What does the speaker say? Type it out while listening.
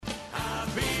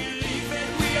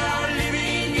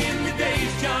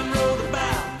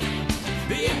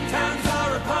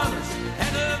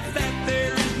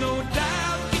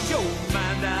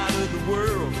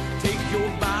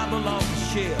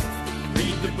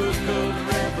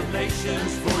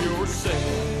revelations for yourself.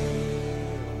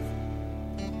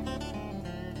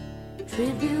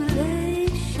 Tribulation.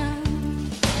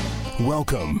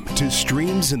 Welcome to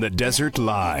Streams in the Desert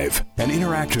Live, an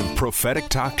interactive prophetic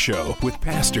talk show with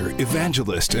pastor,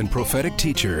 evangelist, and prophetic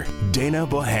teacher Dana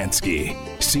Bohansky,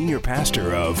 senior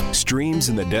pastor of Streams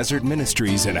in the Desert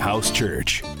Ministries and House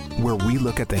Church, where we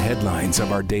look at the headlines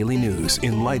of our daily news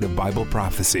in light of Bible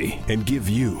prophecy and give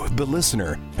you, the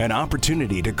listener, an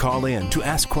opportunity to call in to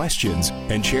ask questions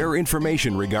and share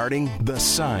information regarding the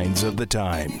signs of the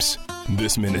times.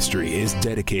 This ministry is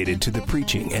dedicated to the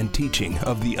preaching and teaching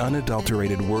of the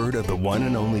unadulterated word of the one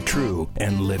and only true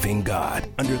and living God,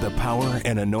 under the power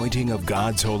and anointing of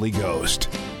God's Holy Ghost.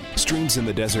 Streams in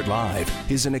the Desert Live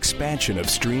is an expansion of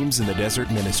Streams in the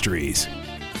Desert Ministries.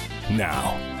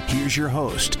 Now, here's your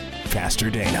host,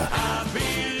 Pastor Dana. I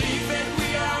believe that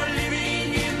we are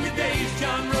living in the days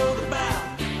John wrote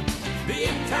about. The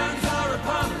end times are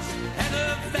upon us, and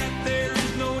of that there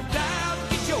is no doubt.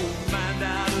 Get your mind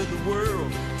out of the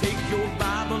world. Take your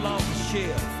Bible off the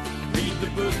shelf. Read the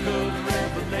book of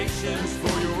Revelations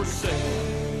for yourself.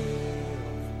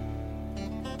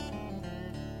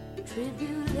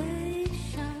 Tribulation.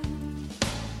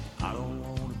 I don't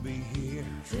want to be here.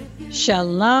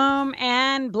 Shalom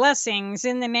and blessings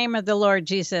in the name of the Lord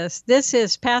Jesus. This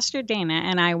is Pastor Dana,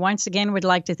 and I once again would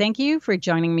like to thank you for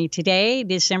joining me today,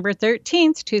 December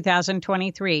 13th,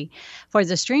 2023, for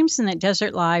the Streams in the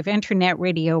Desert Live Internet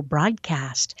Radio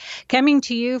broadcast, coming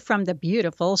to you from the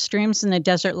beautiful Streams in the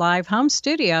Desert Live home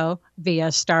studio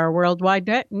via Star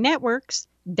Worldwide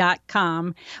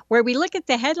Networks.com, where we look at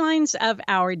the headlines of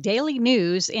our daily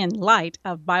news in light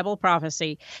of Bible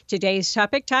prophecy. Today's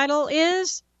topic title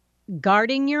is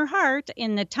Guarding Your Heart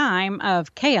in the Time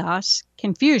of Chaos,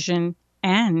 Confusion,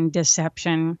 and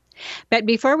Deception. But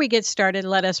before we get started,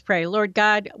 let us pray. Lord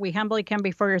God, we humbly come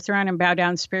before your throne and bow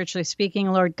down spiritually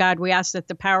speaking. Lord God, we ask that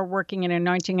the power, working, and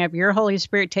anointing of your Holy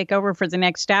Spirit take over for the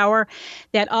next hour,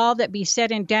 that all that be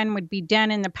said and done would be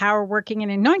done in the power, working,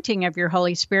 and anointing of your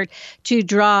Holy Spirit to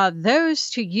draw those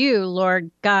to you, Lord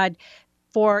God,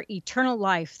 for eternal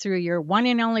life through your one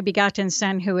and only begotten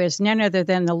Son, who is none other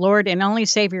than the Lord and only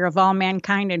Savior of all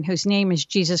mankind, and whose name is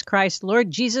Jesus Christ.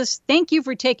 Lord Jesus, thank you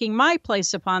for taking my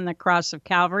place upon the cross of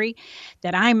Calvary,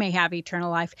 that I may have eternal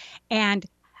life. And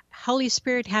Holy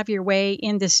Spirit, have your way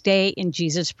in this day. In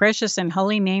Jesus' precious and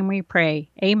holy name we pray.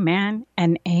 Amen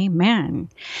and amen.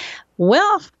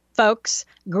 Well, folks,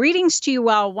 greetings to you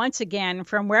all once again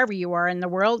from wherever you are in the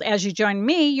world as you join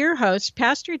me, your host,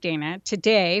 Pastor Dana,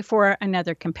 today for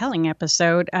another compelling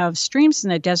episode of Streams in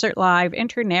the Desert Live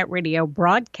Internet Radio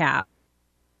broadcast.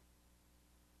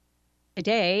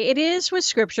 Today, it is with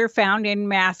scripture found in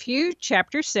Matthew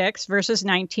chapter 6, verses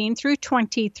 19 through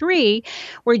 23,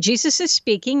 where Jesus is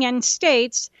speaking and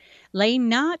states, "Lay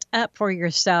not up for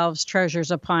yourselves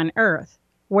treasures upon earth,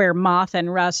 where moth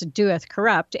and rust doeth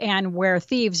corrupt, and where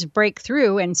thieves break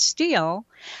through and steal.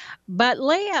 But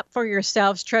lay up for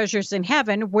yourselves treasures in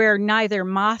heaven, where neither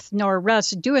moth nor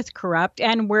rust doeth corrupt,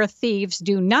 and where thieves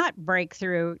do not break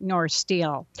through nor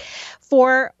steal.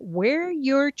 For where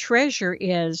your treasure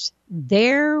is,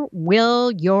 there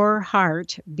will your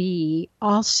heart be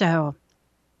also.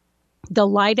 The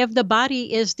light of the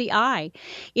body is the eye.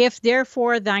 If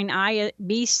therefore thine eye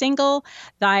be single,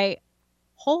 thy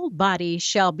whole body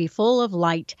shall be full of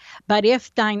light. But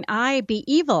if thine eye be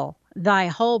evil, thy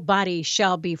whole body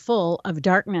shall be full of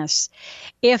darkness.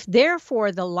 If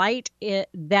therefore the light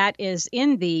that is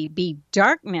in thee be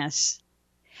darkness,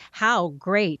 how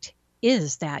great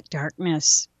is that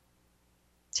darkness?"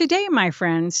 Today, my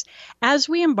friends, as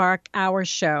we embark our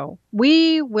show,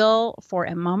 we will, for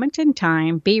a moment in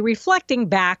time, be reflecting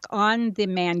back on the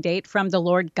mandate from the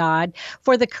Lord God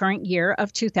for the current year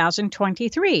of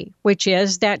 2023, which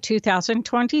is that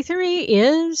 2023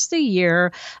 is the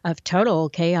year of total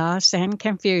chaos and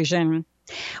confusion.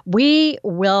 We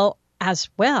will as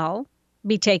well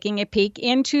be taking a peek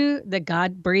into the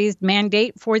God-breathed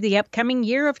mandate for the upcoming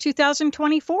year of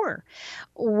 2024,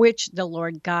 which the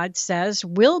Lord God says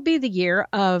will be the year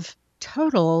of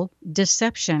total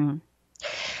deception.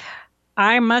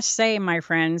 I must say, my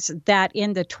friends, that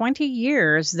in the 20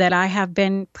 years that I have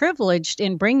been privileged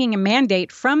in bringing a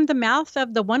mandate from the mouth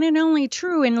of the one and only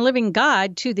true and living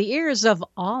God to the ears of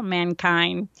all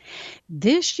mankind,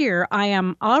 this year I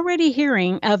am already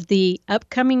hearing of the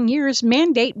upcoming year's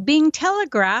mandate being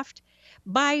telegraphed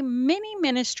by many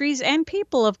ministries and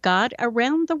people of God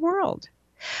around the world,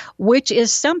 which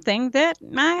is something that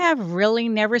I have really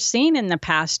never seen in the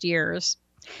past years.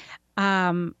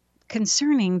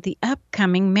 Concerning the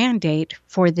upcoming mandate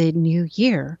for the new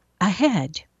year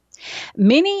ahead.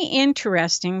 Many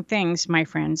interesting things, my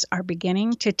friends, are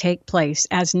beginning to take place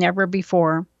as never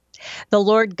before. The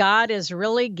Lord God is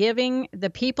really giving the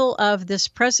people of this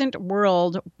present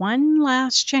world one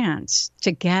last chance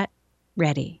to get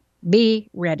ready, be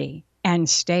ready, and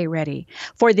stay ready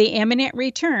for the imminent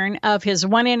return of his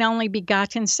one and only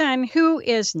begotten Son, who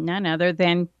is none other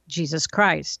than Jesus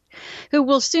Christ, who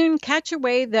will soon catch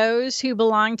away those who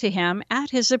belong to him at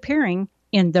his appearing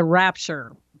in the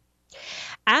rapture.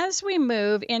 As we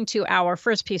move into our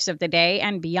first piece of the day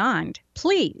and beyond,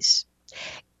 please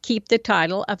keep the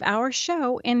title of our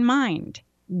show in mind: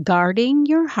 Guarding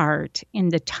Your Heart in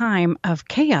the Time of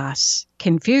Chaos,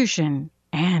 Confusion,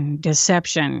 and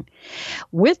Deception.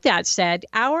 With that said,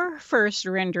 our first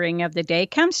rendering of the day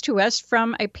comes to us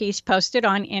from a piece posted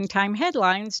on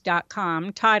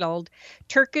endtimeheadlines.com titled,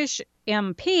 Turkish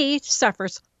MP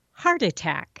Suffers Heart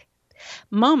Attack,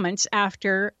 moments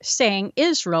after saying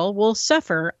Israel will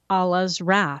suffer Allah's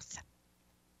wrath.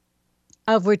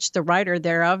 Of which the writer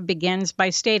thereof begins by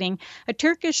stating, a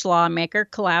Turkish lawmaker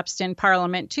collapsed in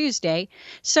Parliament Tuesday,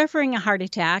 suffering a heart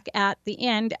attack at the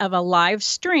end of a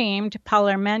live-streamed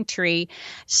parliamentary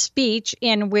speech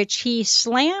in which he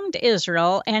slammed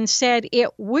Israel and said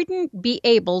it wouldn't be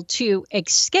able to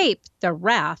escape the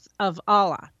wrath of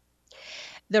Allah.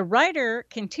 The writer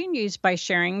continues by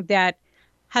sharing that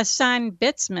Hassan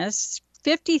Bitmez,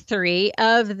 53,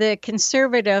 of the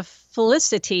conservative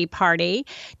Felicity Party,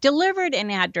 delivered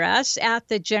an address at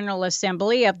the General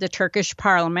Assembly of the Turkish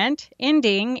Parliament,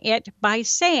 ending it by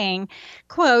saying,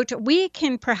 quote, "We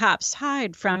can perhaps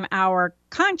hide from our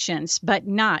conscience, but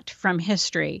not from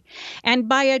history." And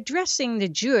by addressing the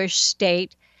Jewish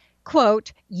state,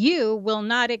 quote, "You will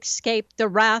not escape the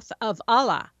wrath of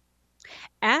Allah."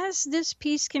 As this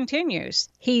piece continues,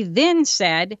 he then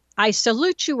said, "I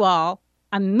salute you all,"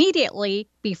 immediately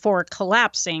before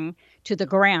collapsing to the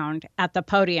ground at the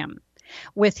podium,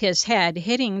 with his head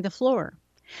hitting the floor.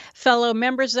 Fellow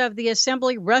members of the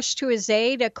assembly rushed to his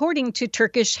aid. According to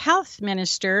Turkish Health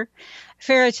Minister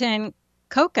Fahrettin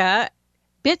Koca,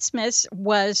 Bitmez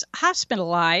was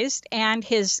hospitalized and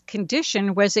his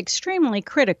condition was extremely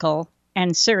critical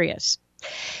and serious.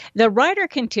 The writer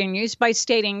continues by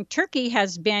stating Turkey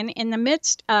had been in the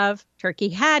midst of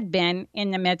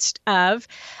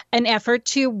an effort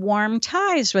to warm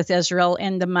ties with Israel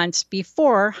in the months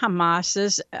before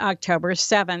Hamas's October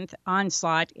 7th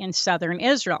onslaught in southern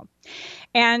Israel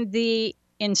and the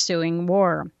ensuing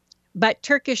war. But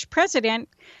Turkish President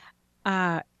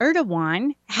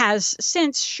Erdogan has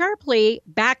since sharply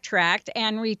backtracked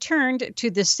and returned to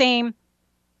the same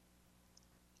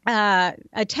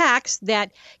attacks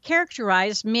that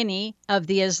characterized many of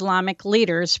the Islamic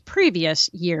leaders' previous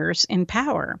years in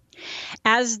power.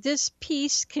 As this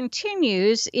piece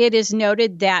continues, it is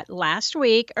noted that last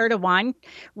week Erdogan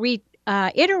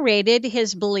iterated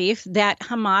his belief that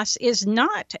Hamas is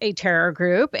not a terror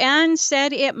group and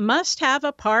said it must have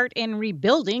a part in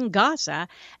rebuilding Gaza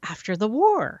after the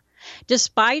war,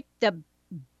 despite the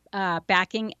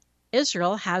backing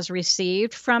Israel has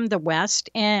received from the West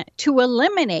to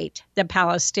eliminate the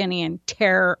Palestinian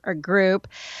terror group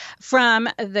from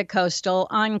the coastal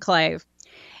enclave,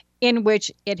 in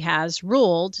which it has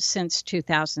ruled since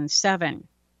 2007.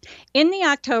 In the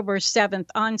October 7th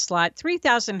onslaught,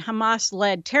 3,000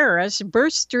 Hamas-led terrorists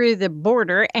burst through the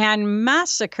border and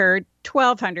massacred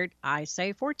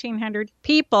 1,400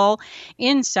 people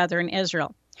in southern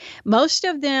Israel. Most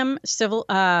of them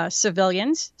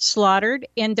civilians slaughtered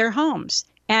in their homes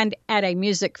and at a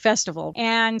music festival,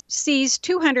 and seized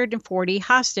 240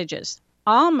 hostages,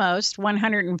 almost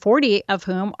 140 of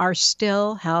whom are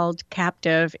still held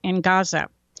captive in Gaza.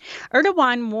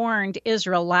 Erdogan warned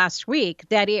Israel last week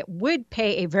that it would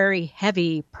pay a very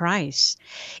heavy price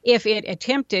if it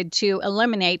attempted to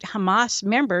eliminate Hamas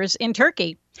members in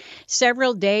Turkey.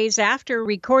 Several days after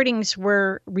recordings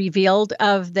were revealed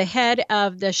of the head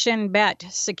of the Shin Bet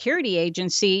security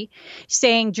agency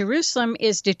saying Jerusalem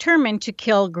is determined to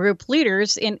kill group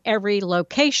leaders in every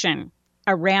location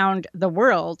around the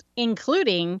world,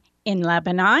 including in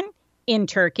Lebanon, in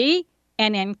Turkey,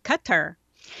 and in Qatar.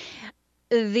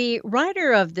 The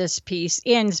writer of this piece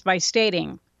ends by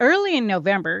stating, early in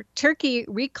November, Turkey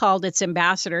recalled its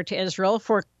ambassador to Israel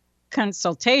for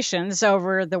consultations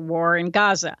over the war in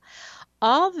Gaza,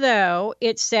 although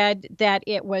it said that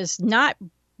it was not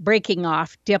breaking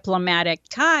off diplomatic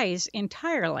ties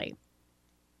entirely.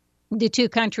 The two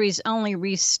countries only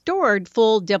restored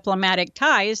full diplomatic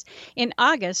ties in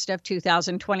August of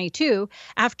 2022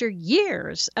 after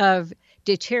years of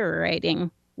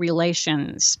deteriorating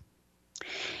relations.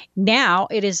 Now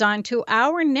it is on to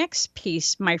our next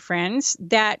piece, my friends,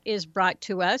 that is brought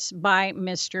to us by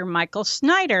Mr. Michael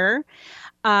Snyder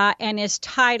and is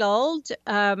titled,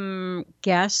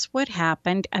 Guess What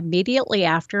Happened Immediately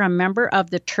After a Member of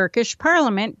the Turkish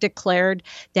Parliament Declared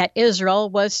that Israel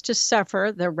was to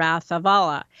suffer the wrath of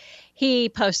Allah. He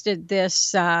posted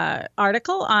this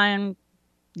article on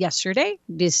yesterday,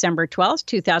 December 12th,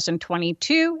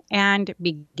 2022, and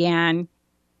began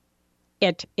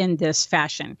it in this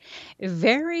fashion.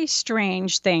 Very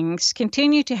strange things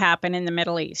continue to happen in the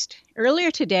Middle East. Earlier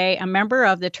today, a member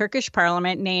of the Turkish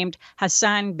parliament named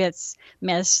Hasan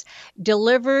Bitmis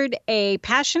delivered a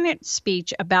passionate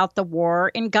speech about the war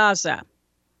in Gaza.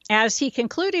 As he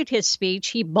concluded his speech,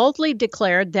 he boldly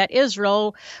declared that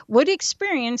Israel would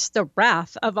experience the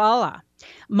wrath of Allah.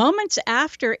 Moments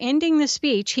after ending the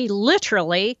speech, he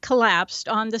literally collapsed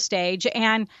on the stage,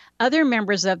 and other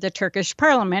members of the Turkish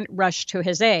parliament rushed to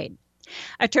his aid.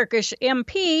 A Turkish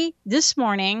MP this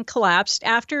morning collapsed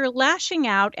after lashing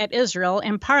out at Israel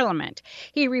in parliament.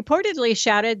 He reportedly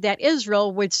shouted that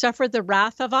Israel would suffer the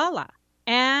wrath of Allah,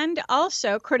 and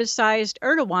also criticized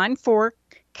Erdogan for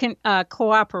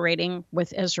cooperating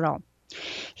with Israel.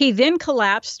 He then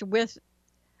collapsed with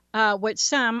what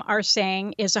some are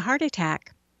saying is a heart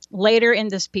attack. Later in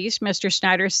this piece, Mr.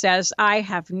 Snyder says, I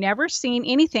have never seen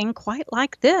anything quite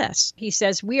like this. He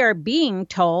says, we are being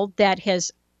told that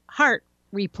his heart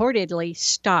reportedly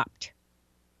stopped,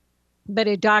 but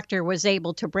a doctor was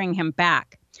able to bring him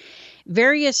back.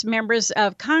 Various members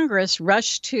of Congress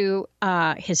rushed to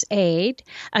his aid.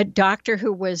 A doctor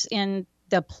who was in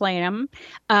the plenum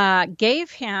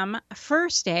gave him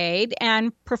first aid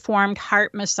and performed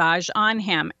heart massage on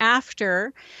him,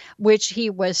 after which he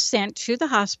was sent to the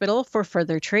hospital for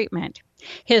further treatment.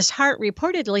 His heart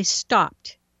reportedly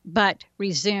stopped, but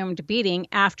resumed beating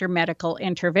after medical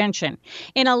intervention.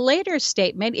 In a later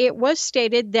statement, it was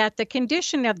stated that the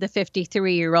condition of the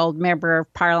 53-year-old member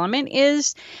of parliament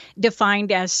is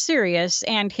defined as serious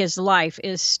and his life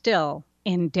is still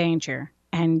in danger.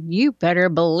 And you better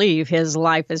believe his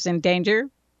life is in danger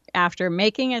after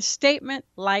making a statement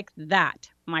like that,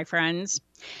 my friends.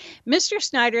 Mr.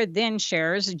 Snyder then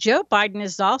shares Joe Biden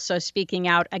is also speaking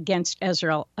out against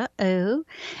Israel.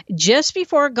 Just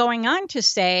before going on to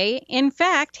say, in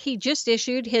fact, he just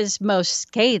issued his most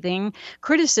scathing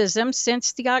criticism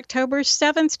since the October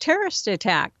 7th terrorist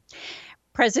attack.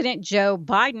 President Joe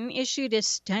Biden issued a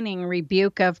stunning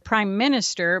rebuke of Prime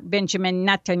Minister Benjamin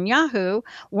Netanyahu,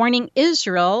 warning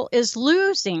Israel is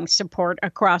losing support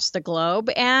across the globe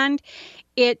and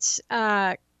its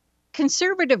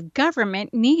conservative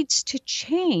government needs to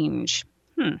change.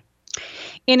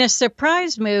 In a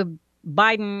surprise move,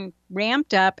 Biden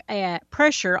ramped up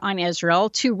pressure on Israel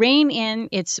to rein in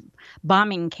its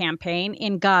bombing campaign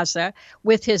in Gaza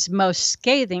with his most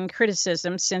scathing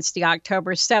criticism since the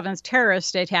October 7th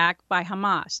terrorist attack by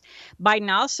Hamas.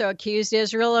 Biden also accused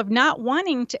Israel of not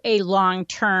wanting a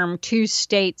long-term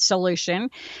two-state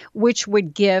solution, which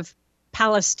would give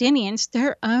Palestinians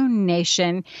their own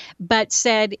nation, but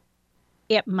said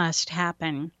it must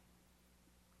happen.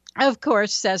 Of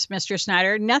course, says Mr.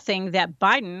 Snyder, nothing that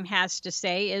Biden has to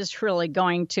say is really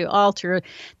going to alter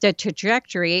the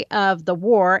trajectory of the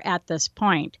war at this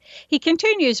point. He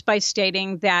continues by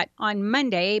stating that on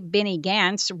Monday, Benny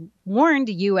Gantz warned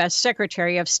U.S.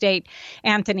 Secretary of State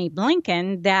Anthony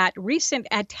Blinken that recent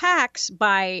attacks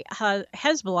by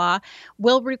Hezbollah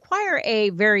will require a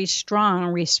very strong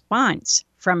response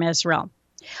from Israel.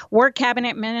 War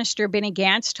Cabinet Minister Benny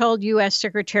Gantz told U.S.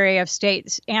 Secretary of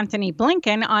State Anthony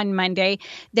Blinken on Monday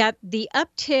that the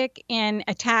uptick in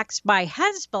attacks by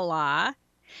Hezbollah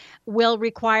will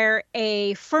require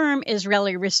a firm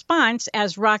Israeli response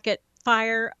as rocket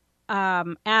fire by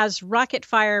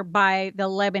the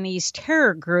Lebanese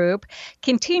terror group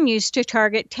continues to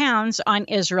target towns on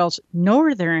Israel's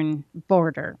northern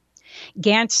border.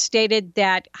 Gantz stated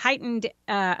that heightened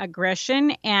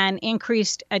aggression and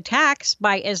increased attacks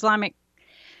by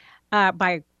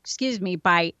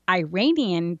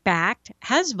Iranian-backed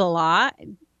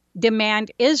Hezbollah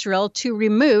demand Israel to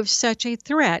remove such a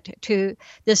threat to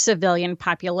the civilian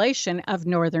population of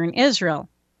northern Israel,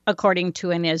 according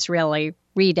to an Israeli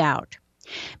readout.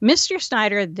 Mr.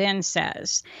 Snyder then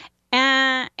says,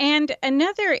 and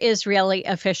another Israeli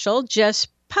official just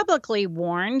publicly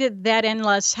warned that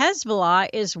unless Hezbollah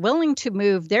is willing to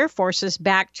move their forces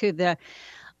back to the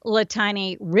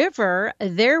Litani River,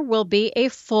 there will be a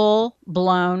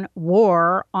full-blown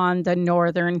war on the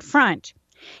northern front.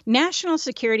 National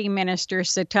Security Minister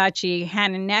Satachi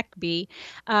Hananekbi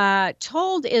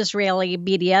told Israeli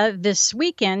media this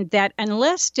weekend that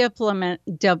unless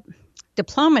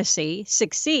diplomacy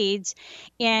succeeds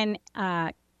in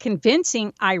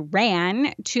convincing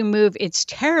Iran to move its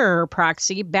terror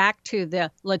proxy back to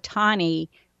the Litani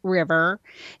River,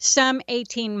 some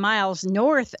 18 miles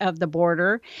north of the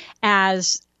border,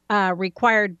 as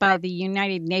required by the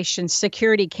United Nations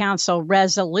Security Council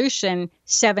Resolution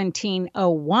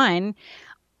 1701,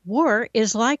 war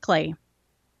is likely.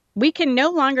 We can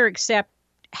no longer accept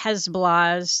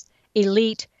Hezbollah's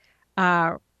elite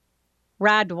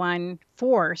Radwan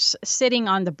force sitting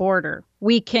on the border.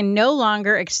 We can no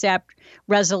longer accept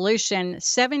Resolution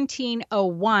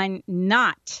 1701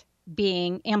 not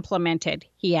being implemented,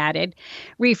 he added,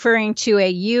 referring to a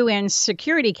UN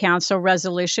Security Council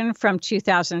resolution from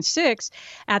 2006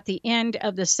 at the end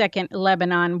of the Second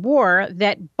Lebanon War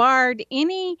that barred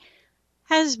any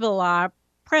Hezbollah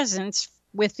presence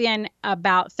within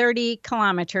about 30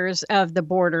 kilometers of the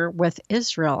border with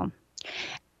Israel.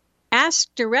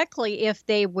 Asked directly if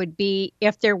there would be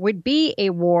a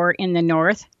war in the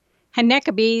north,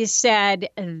 Hanekabi said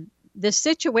the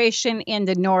situation in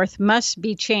the north must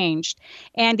be changed,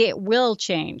 and it will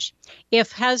change.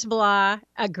 If Hezbollah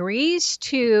agrees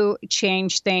to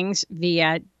change things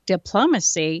via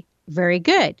diplomacy, very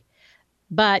good.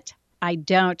 But I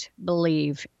don't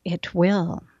believe it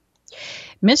will.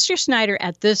 Mr. Snyder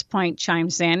at this point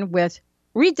chimes in with,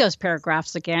 read those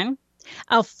paragraphs again.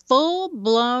 A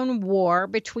full-blown war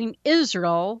between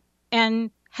Israel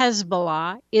and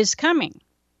Hezbollah is coming,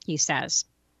 he says.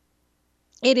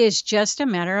 It is just a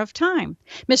matter of time.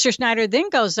 Mr. Snyder then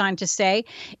goes on to say,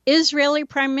 Israeli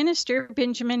Prime Minister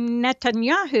Benjamin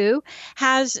Netanyahu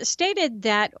has stated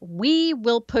that we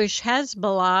will push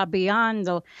Hezbollah beyond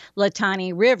the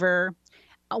Litani River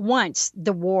once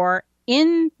the war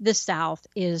in the south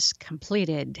is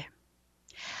completed.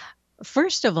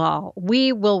 First of all,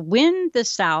 we will win the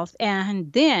south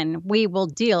and then we will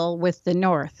deal with the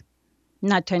north,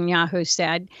 Netanyahu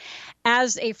said.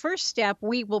 As a first step,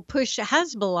 we will push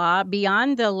Hezbollah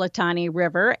beyond the Litani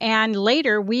River, and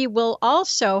later we will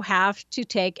also have to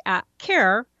take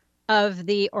care of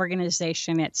the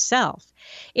organization itself.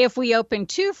 If we open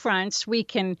two fronts, we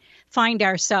can find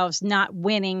ourselves not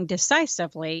winning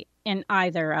decisively in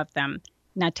either of them,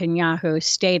 Netanyahu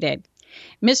stated.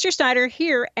 Mr. Snyder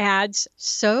here adds,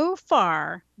 so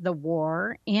far, the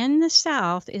war in the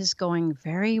south is going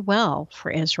very well for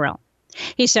Israel.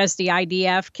 He says the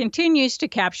IDF continues to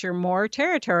capture more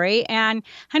territory and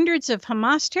hundreds of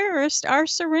Hamas terrorists are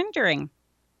surrendering.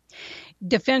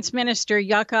 Defense Minister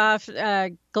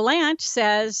Yaakov Gallant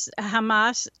says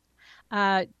Hamas,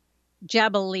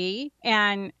 Jabalia,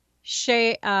 and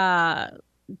Shaja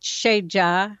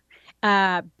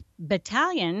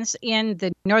battalions in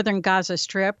the northern Gaza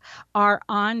Strip are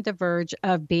on the verge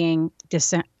of being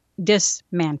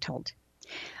dismantled.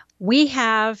 We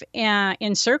have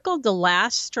encircled the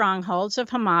last strongholds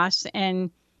of Hamas in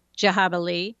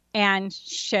Jabalia and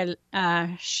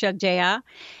Shaja,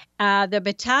 the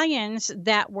battalions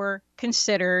that were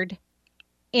considered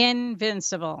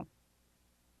invincible,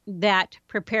 that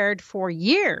prepared for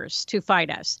years to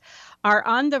fight us, are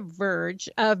on the verge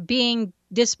of being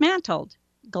dismantled,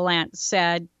 Gallant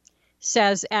said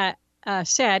at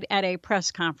a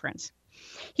press conference.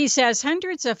 He says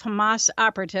hundreds of Hamas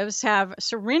operatives have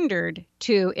surrendered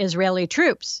to Israeli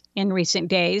troops in recent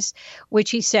days,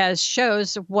 which he says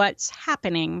shows what's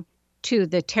happening to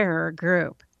the terror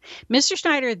group. Mr.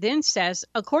 Snyder then says,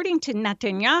 according to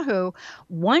Netanyahu,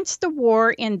 once the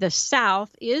war in the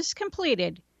south is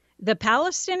completed, the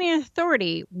Palestinian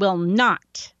Authority will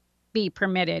not be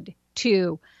permitted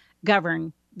to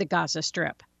govern the Gaza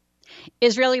Strip.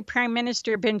 Israeli Prime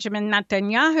Minister Benjamin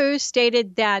Netanyahu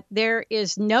stated that there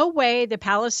is no way the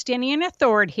Palestinian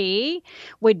Authority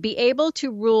would be able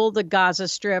to rule the Gaza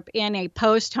Strip in a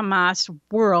post-Hamas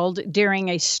world during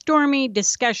a stormy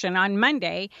discussion on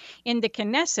Monday in the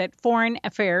Knesset Foreign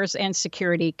Affairs and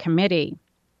Security Committee.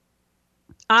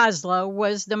 Oslo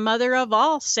was the mother of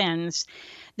all sins.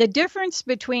 The difference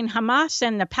between Hamas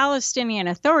and the Palestinian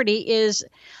Authority is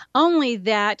only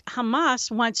that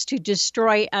Hamas wants to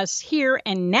destroy us here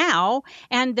and now,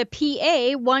 and the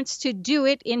PA wants to do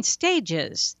it in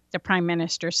stages, the Prime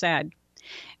Minister said.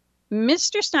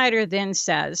 Mr. Snyder then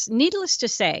says, needless to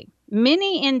say,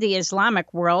 many in the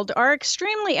Islamic world are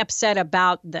extremely upset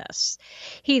about this.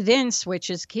 He then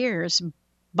switches gears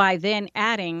by then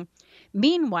adding,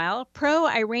 meanwhile,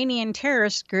 pro-Iranian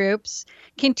terrorist groups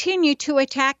continue to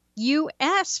attack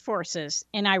U.S. forces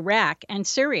in Iraq and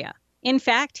Syria. In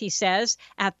fact, he says,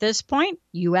 at this point,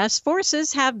 U.S.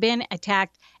 forces have been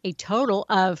attacked a total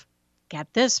of,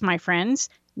 get this, my friends,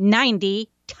 90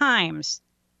 times.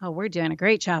 Oh, we're doing a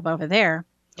great job over there.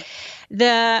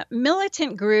 The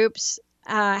militant groups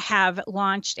have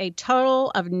launched a total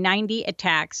of 90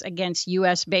 attacks against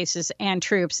U.S. bases and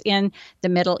troops in the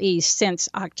Middle East since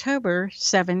October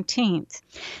 17th,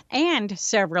 and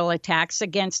several attacks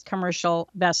against commercial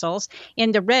vessels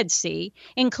in the Red Sea,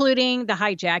 including the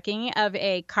hijacking of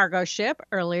a cargo ship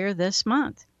earlier this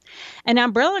month. An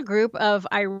umbrella group of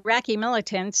Iraqi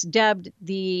militants dubbed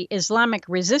the Islamic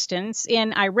Resistance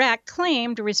in Iraq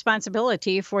claimed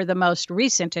responsibility for the most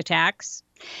recent attacks,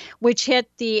 which hit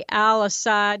the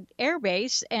Al-Assad Air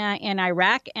Base in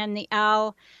Iraq and the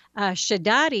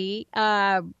Al-Shaddadi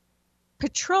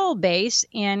patrol base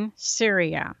in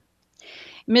Syria.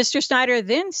 Mr. Snyder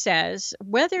then says,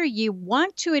 whether you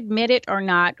want to admit it or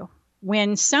not,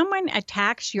 when someone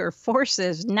attacks your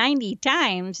forces 90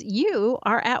 times, you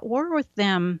are at war with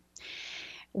them.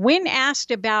 When asked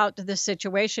about the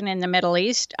situation in the Middle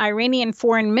East, Iranian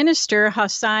Foreign Minister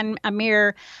Hassan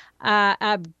Amir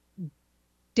Abdollahian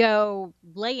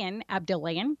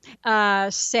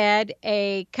said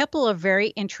a couple of very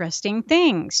interesting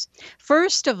things.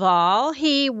 First of all,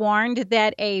 he warned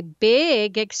that a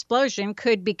big explosion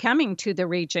could be coming to the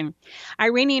region.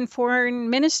 Iranian Foreign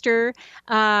Minister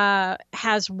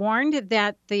has warned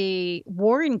that the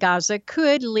war in Gaza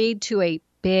could lead to a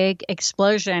big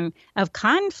explosion of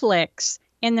conflicts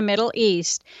in the Middle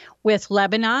East, with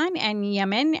Lebanon and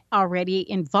Yemen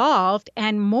already involved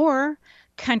and more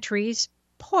countries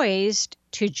poised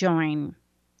to join.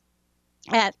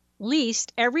 At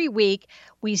least every week,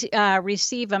 we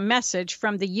receive a message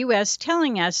from the U.S.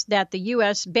 telling us that the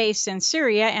U.S. base in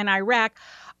Syria and Iraq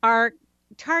are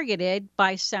targeted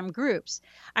by some groups.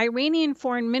 Iranian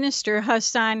Foreign Minister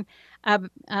Hassan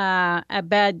Abdollahian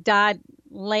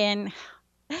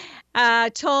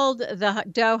told the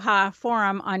Doha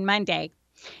Forum on Monday,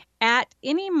 at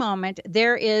any moment,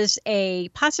 there is a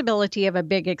possibility of a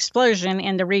big explosion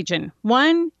in the region,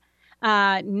 one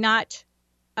not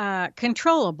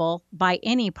controllable by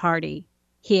any party,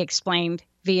 he explained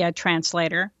via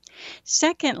translator.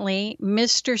 Secondly,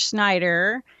 Mr.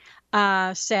 Snyder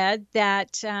said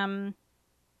that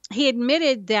he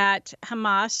admitted that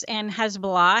Hamas and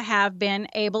Hezbollah have been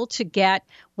able to get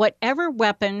whatever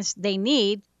weapons they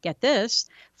need, get this,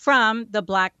 from the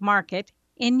black market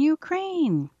in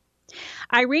Ukraine.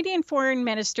 Iranian Foreign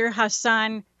Minister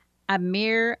Hassan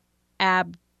Amir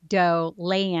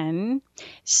Abdollahian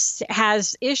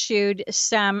has issued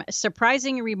some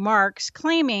surprising remarks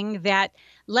claiming that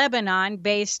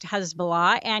Lebanon-based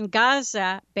Hezbollah and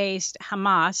Gaza-based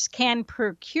Hamas can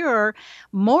procure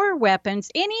more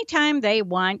weapons anytime they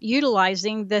want,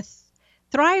 utilizing the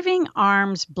thriving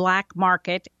arms black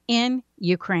market in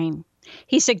Ukraine.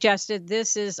 He suggested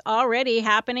this is already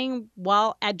happening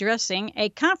while addressing a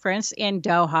conference in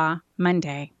Doha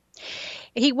Monday.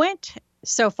 He went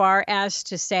so far as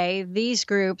to say these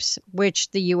groups, which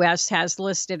the U.S. has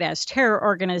listed as terror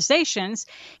organizations,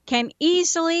 can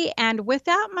easily and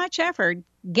without much effort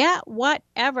get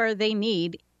whatever they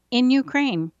need in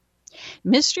Ukraine.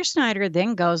 Mr. Snyder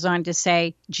then goes on to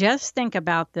say, just think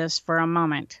about this for a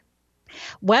moment.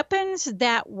 Weapons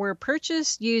that were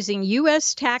purchased using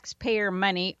U.S. taxpayer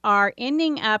money are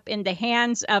ending up in the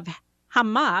hands of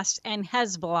Hamas and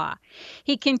Hezbollah.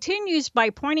 He continues by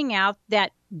pointing out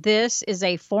that this is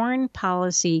a foreign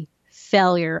policy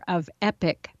failure of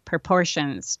epic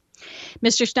proportions.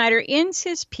 Mr. Snyder ends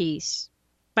his piece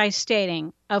by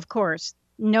stating, of course,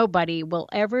 nobody will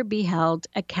ever be held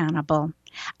accountable.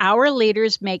 Our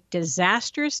leaders make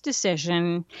disastrous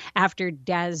decision after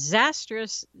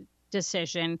disastrous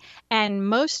decision, and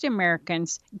most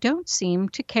Americans don't seem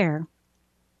to care.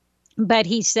 But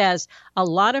he says a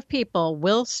lot of people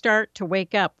will start to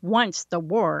wake up once the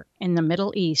war in the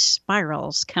Middle East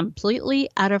spirals completely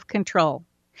out of control.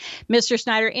 Mr.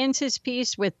 Snyder ends his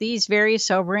piece with these very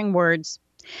sobering words.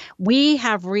 We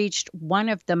have reached one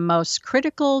of the most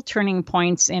critical turning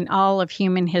points in all of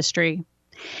human history,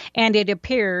 and it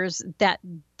appears that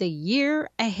the year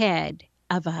ahead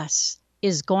of us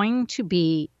is going to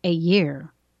be a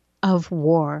year of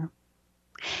war.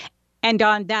 And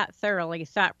on that thoroughly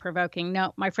thought-provoking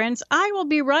note, my friends, I will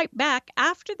be right back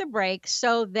after the break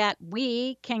so that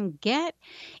we can get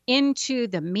into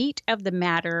the meat of the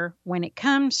matter when it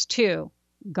comes to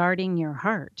guarding your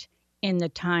heart in the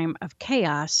time of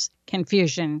chaos,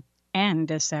 confusion, and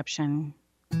deception.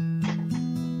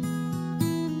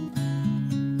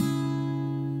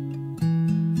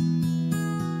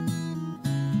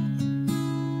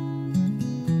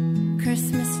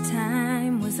 Christmas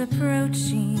time was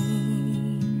approaching.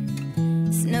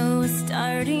 Snow was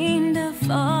starting to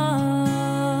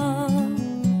fall.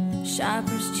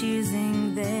 Shoppers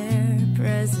choosing their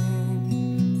presents.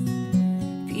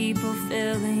 People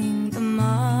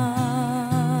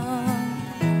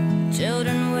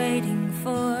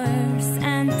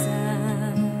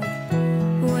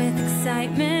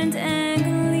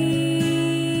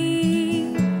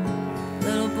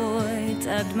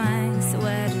tugged my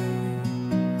sweater,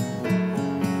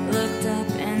 looked up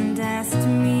and asked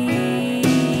me,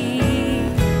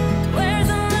 where's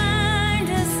the line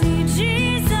to see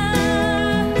Jesus?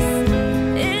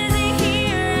 Is he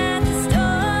here at the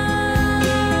store?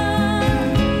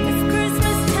 If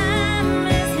Christmas time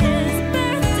is his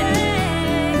birthday,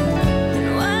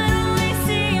 then why don't we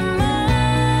see him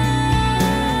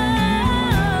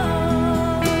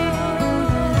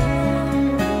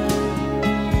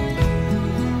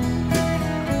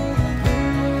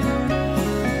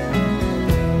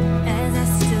As I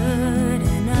stood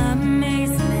in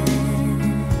amazement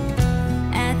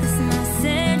at this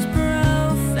message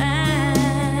profound,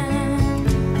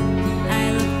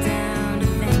 I looked down to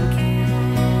thank him.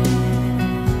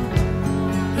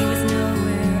 He was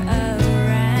nowhere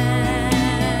around.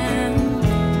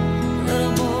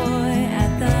 Little boy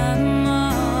at the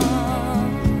mall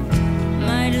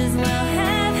might as well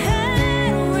have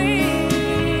had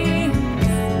wings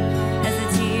as the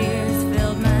tears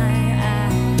filled my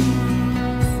eyes.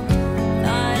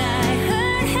 Thought I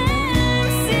heard him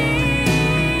sing,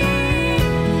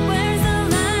 where's the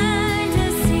line to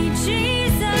see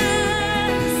Jesus?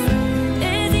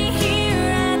 Is he here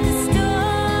at the store?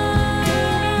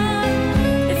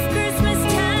 If Christmas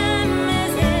time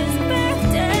is his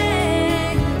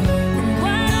birthday, then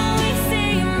why don't we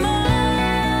see him more?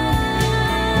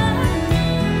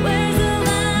 Where's the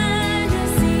line to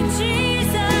see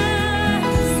Jesus?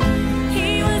 He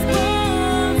was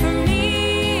born for me.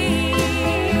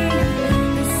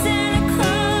 Santa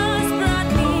Claus brought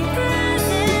me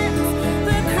presents,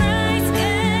 but Christ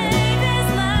gave his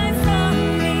life for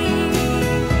me.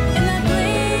 In the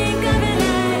blink of an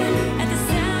eye, at the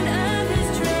sound of his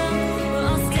drum, we'll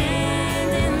all stand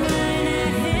in line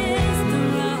at his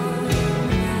throne.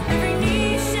 Every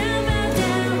knee shall bow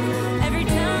down, every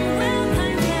tongue will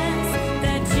confess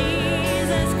that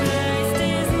Jesus Christ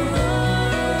is Lord.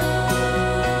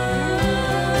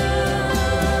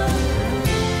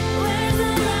 Where's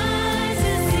the line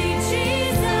to see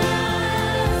Jesus?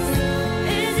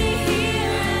 Is he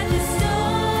here at the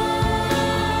store?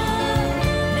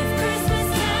 If Christmas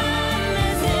time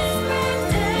is his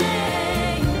birthday,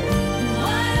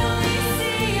 why don't we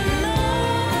see him more?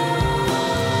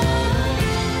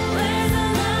 Where's the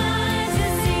line to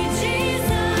see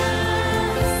Jesus?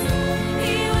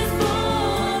 He was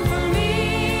born for me.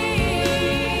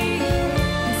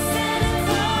 Santa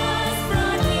Claus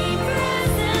brought me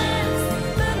presents,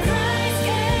 but Christ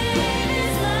gave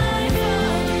his life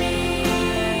for me.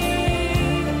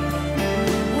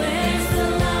 Where's the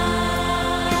line?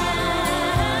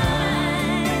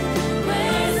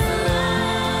 Where's the line?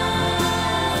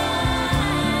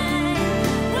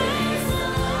 Where's the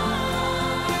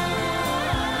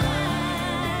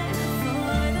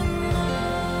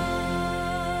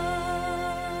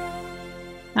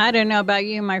I don't know about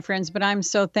you, my friends, but I'm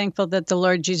so thankful that the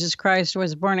Lord Jesus Christ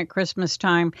was born at Christmas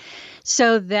time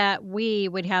so that we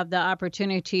would have the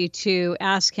opportunity to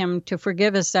ask him to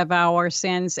forgive us of our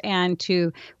sins and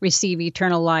to receive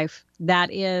eternal life.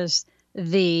 That is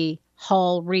the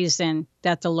whole reason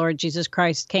that the Lord Jesus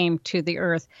Christ came to the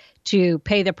earth, to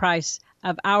pay the price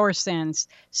of our sins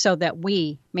so that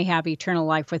we may have eternal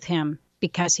life with him,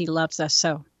 because he loves us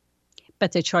so.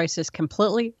 But the choice is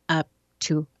completely up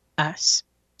to us.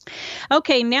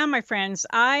 Okay, now, my friends,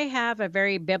 I have a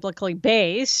very biblically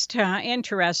based,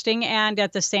 interesting, and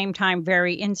at the same time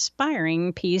very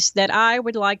inspiring piece that I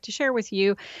would like to share with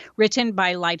you, written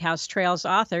by Lighthouse Trails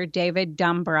author David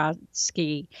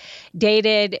Dombrowski,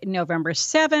 dated November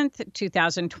 7th,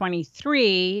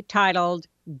 2023, titled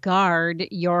Guard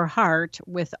Your Heart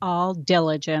with All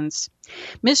Diligence.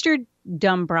 Mr.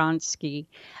 Dombrowski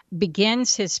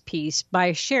begins his piece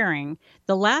by sharing,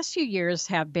 the last few years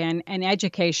have been an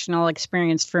educational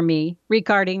experience for me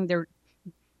regarding the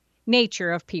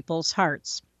nature of people's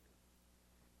hearts.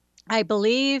 I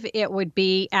believe it would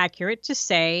be accurate to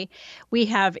say we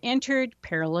have entered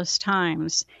perilous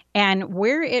times, and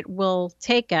where it will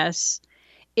take us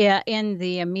in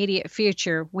the immediate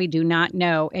future, we do not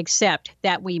know, except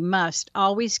that we must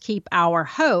always keep our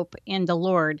hope in the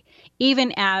Lord,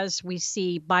 even as we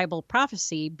see Bible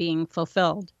prophecy being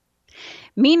fulfilled.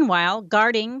 Meanwhile,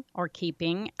 guarding or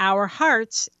keeping our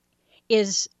hearts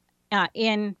is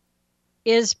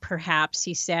perhaps,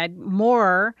 he said,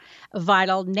 more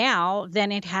vital now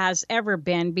than it has ever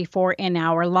been before in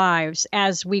our lives,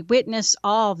 as we witness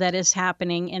all that is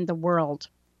happening in the world.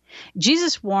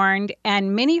 Jesus warned,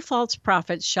 and many false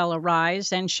prophets shall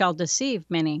arise and shall deceive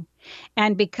many.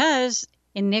 And because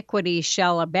iniquity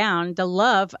shall abound, the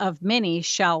love of many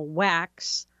shall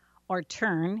wax or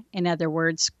turn, in other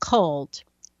words, cold.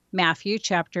 Matthew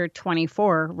chapter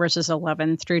 24, verses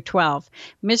 11 through 12.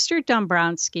 Mr.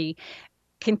 Dombrowski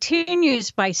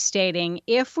continues by stating,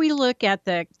 if we look at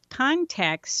the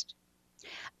context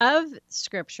of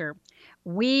Scripture,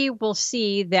 we will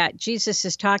see that Jesus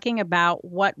is talking about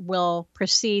what will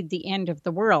precede the end of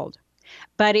the world.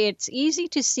 But it's easy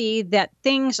to see that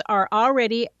things are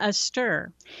already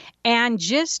astir. And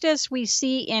just as we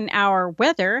see in our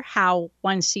weather how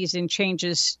one season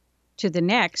changes to the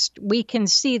next, we can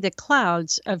see the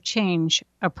clouds of change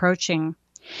approaching.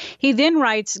 He then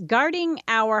writes, guarding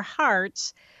our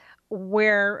hearts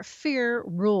where fear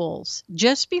rules,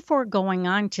 just before going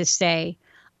on to say,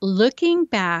 looking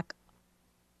back,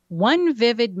 one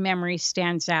vivid memory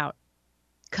stands out.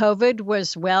 COVID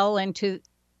was well into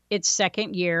its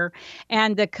second year,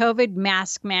 and the COVID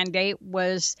mask mandate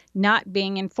was not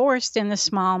being enforced in the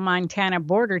small Montana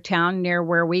border town near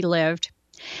where we lived.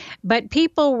 But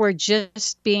people were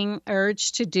just being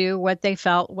urged to do what they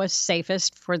felt was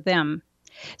safest for them.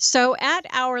 So at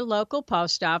our local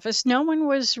post office, no one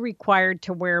was required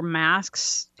to wear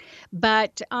masks.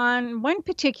 But on one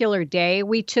particular day,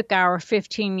 we took our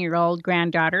 15-year-old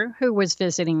granddaughter, who was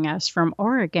visiting us from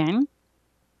Oregon,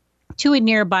 to a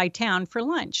nearby town for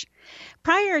lunch.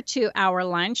 Prior to our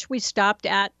lunch, we stopped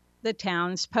at the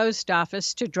town's post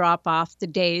office to drop off the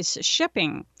day's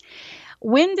shipping.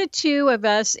 When the two of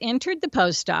us entered the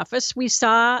post office, we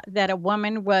saw that a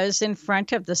woman was in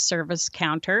front of the service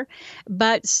counter,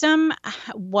 but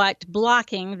somewhat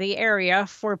blocking the area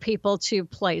for people to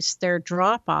place their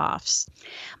drop-offs.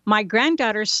 My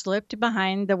granddaughter slipped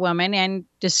behind the woman and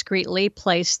discreetly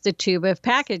placed the tube of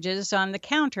packages on the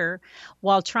counter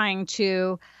while trying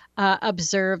to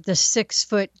observe the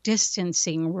 6-foot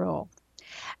distancing rule.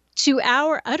 To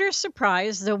our utter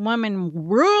surprise, the woman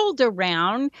whirled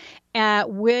around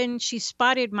when she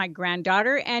spotted my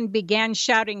granddaughter and began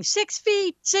shouting, 6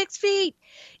 feet, 6 feet.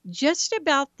 Just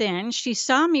about then, she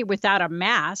saw me without a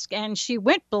mask and she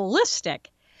went ballistic.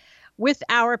 With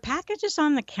our packages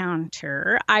on the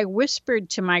counter, I whispered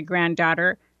to my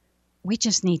granddaughter, we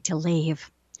just need to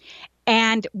leave.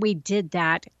 And we did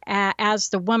that as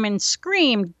the woman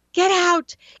screamed, get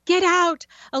out,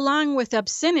 along with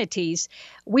obscenities.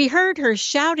 We heard her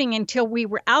shouting until we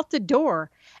were out the door.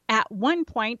 At one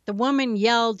point, the woman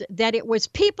yelled that it was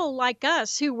people like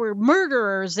us who were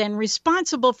murderers and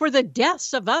responsible for the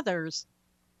deaths of others.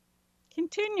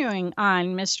 Continuing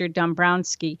on, Mr.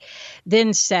 Dombrowski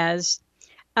then says,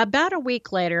 about a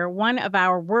week later, one of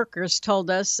our workers told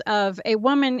us of a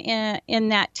woman in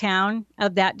that town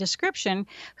of that description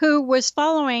who was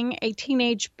following a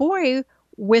teenage boy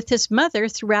with his mother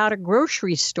throughout a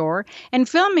grocery store and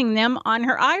filming them on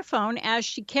her iPhone as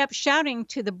she kept shouting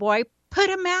to the boy, put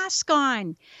a mask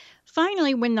on.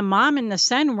 Finally, when the mom and the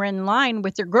son were in line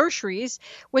with their groceries,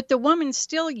 with the woman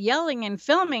still yelling and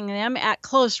filming them at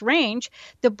close range,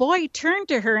 the boy turned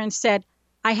to her and said,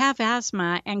 I have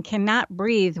asthma and cannot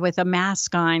breathe with a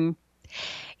mask on.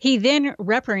 He then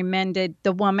reprimanded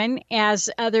the woman as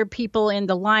other people in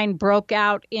the line broke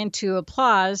out into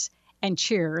applause and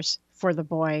cheers for the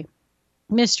boy.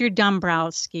 Mr.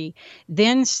 Dombrowski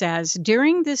then says,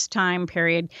 during this time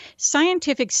period,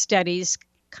 scientific studies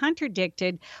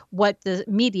contradicted what the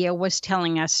media was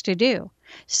telling us to do.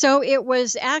 So it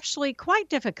was actually quite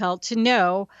difficult to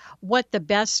know what the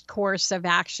best course of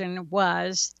action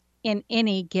was in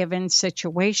any given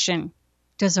situation.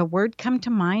 Does a word come to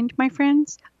mind, my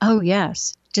friends? Oh,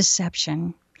 yes,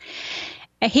 deception.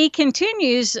 He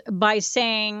continues by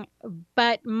saying,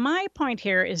 but my point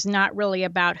here is not really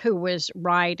about who was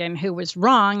right and who was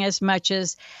wrong as much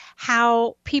as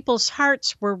how people's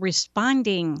hearts were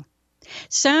responding.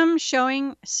 Some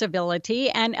showing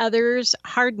civility and others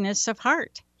hardness of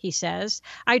heart, he says.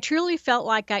 I truly felt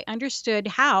like I understood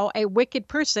how a wicked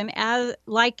person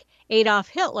like Adolf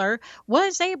Hitler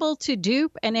was able to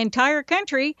dupe an entire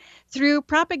country through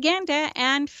propaganda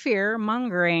and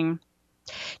fear-mongering.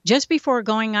 Just before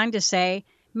going on to say,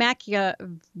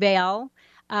 Machiavelli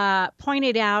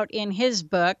pointed out in his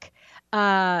book,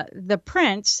 The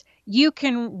Prince, you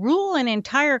can rule an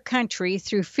entire country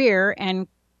through fear and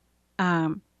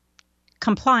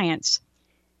compliance,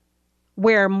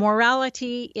 where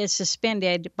morality is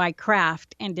suspended by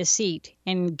craft and deceit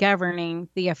in governing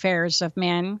the affairs of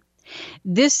men.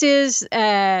 This is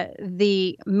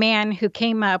the man who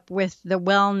came up with the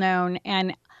well-known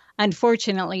and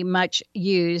unfortunately much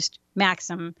used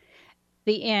maxim,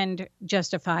 the end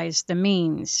justifies the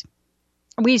means.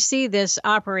 We see this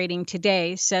operating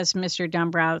today, says Mr.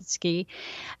 Dombrowski,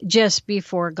 just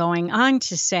before going on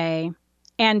to say,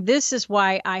 and this is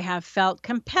why I have felt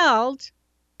compelled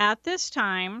at this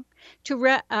time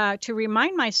to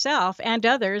remind myself and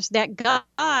others that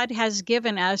God has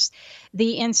given us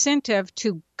the incentive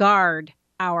to guard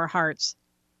our hearts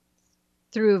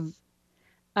through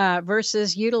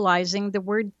verses utilizing the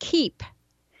word keep,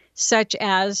 such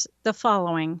as the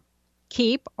following: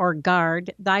 keep or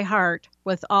guard thy heart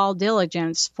with all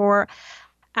diligence, for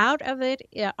out of it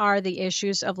are the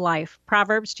issues of life.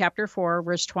 Proverbs chapter 4,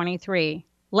 verse 23.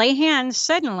 Lay hands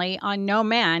suddenly on no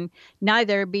man,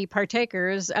 neither be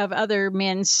partakers of other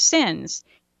men's sins.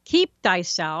 Keep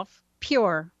thyself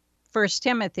pure. 1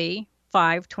 Timothy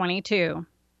 5:22.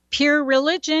 Pure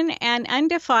religion and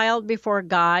undefiled before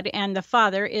God and the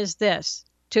Father is this: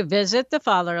 to visit the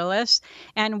fatherless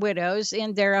and widows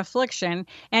in their affliction,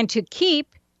 and to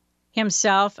keep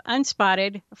himself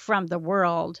unspotted from the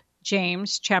world.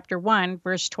 James chapter 1,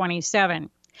 verse 27.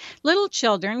 Little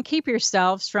children, keep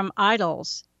yourselves from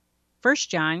idols. 1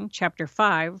 John chapter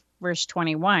 5, verse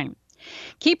 21.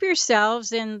 Keep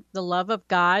yourselves in the love of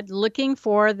God, looking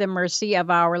for the mercy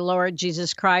of our Lord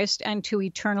Jesus Christ unto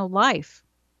eternal life.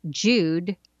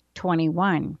 Jude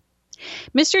 21.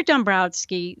 Mr.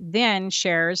 Dombrowski then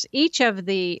shares each of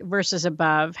the verses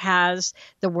above has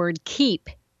the word keep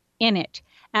in it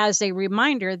as a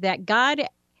reminder that God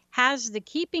has the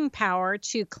keeping power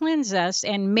to cleanse us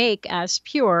and make us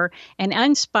pure and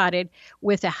unspotted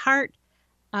with a heart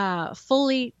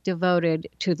fully devoted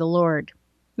to the Lord.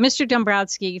 Mr.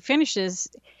 Dombrowski finishes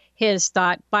his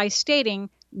thought by stating,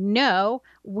 no,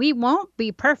 we won't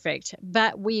be perfect,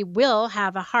 but we will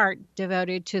have a heart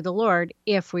devoted to the Lord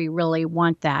if we really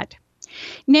want that.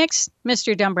 Next,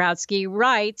 Mr. Dombrowski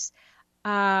writes,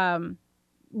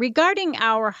 regarding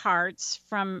our hearts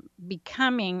from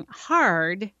becoming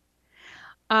hard,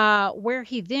 where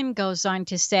he then goes on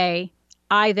to say,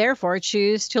 I therefore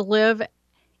choose to live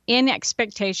in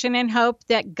expectation and hope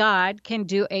that God can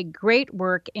do a great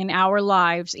work in our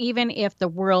lives, even if the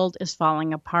world is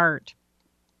falling apart.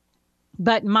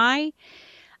 But my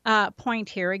point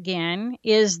here again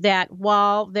is that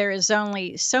while there is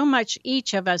only so much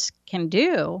each of us can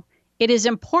do, it is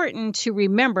important to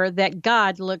remember that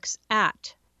God looks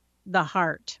at the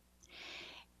heart.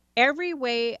 Every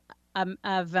way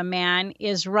of a man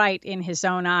is right in his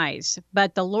own eyes,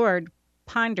 but the Lord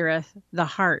pondereth the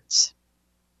hearts.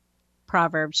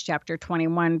 Proverbs chapter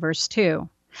 21, verse 2.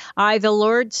 I, the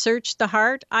Lord, search the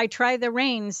heart. I try the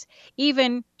reins,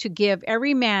 even to give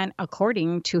every man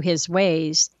according to his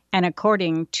ways and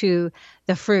according to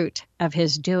the fruit of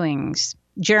his doings.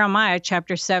 Jeremiah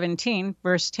chapter 17,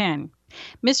 verse 10.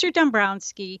 Mr.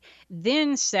 Dombrowski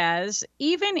then says,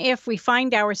 even if we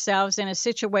find ourselves in a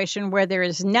situation where there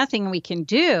is nothing we can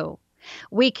do,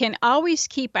 we can always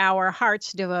keep our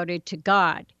hearts devoted to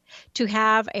God. To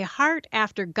have a heart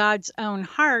after God's own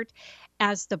heart,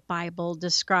 as the Bible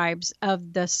describes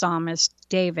of the psalmist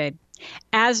David,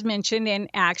 as mentioned in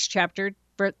Acts chapter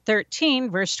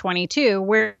 13, verse 22,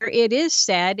 where it is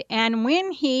said, and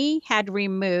when he had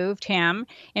removed him,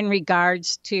 in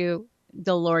regards to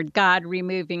the Lord God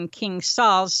removing King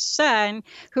Saul's son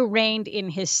who reigned in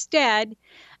his stead,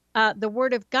 the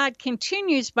word of God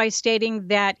continues by stating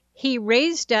that he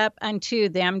raised up unto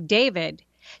them David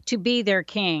to be their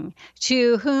king,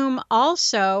 to whom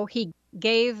also he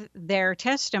gave their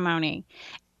testimony,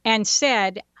 and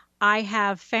said, I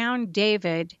have found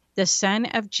David, the son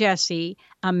of Jesse,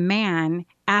 a man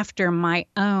after my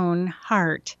own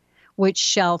heart, which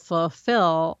shall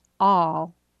fulfill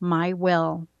all my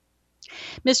will.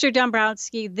 Mr.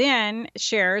 Dombrowski then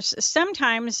shares,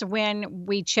 sometimes when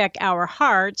we check our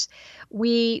hearts,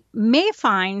 we may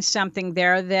find something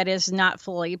there that is not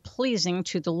fully pleasing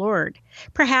to the Lord.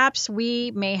 Perhaps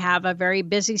we may have a very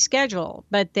busy schedule,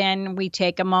 but then we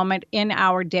take a moment in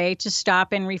our day to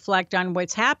stop and reflect on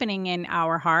what's happening in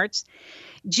our hearts.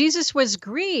 Jesus was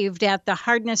grieved at the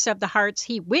hardness of the hearts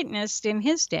he witnessed in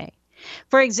his day.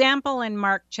 For example, in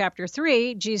Mark chapter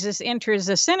 3, Jesus enters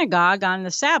a synagogue on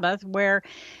the Sabbath where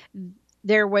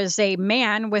there was a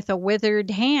man with a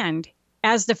withered hand.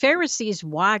 As the Pharisees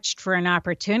watched for an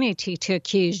opportunity to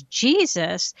accuse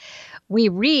Jesus, we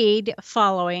read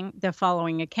the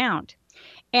following account.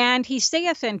 And he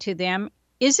saith unto them,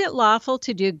 is it lawful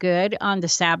to do good on the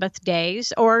Sabbath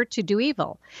days, or to do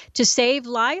evil, to save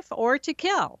life, or to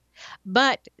kill?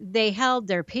 But they held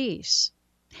their peace.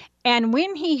 And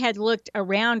when he had looked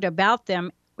around about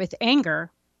them with anger,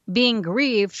 being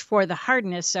grieved for the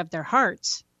hardness of their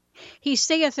hearts, he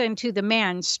saith unto the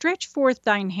man, stretch forth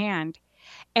thine hand.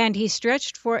 And he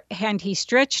stretched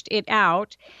it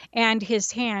out, and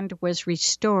his hand was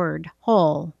restored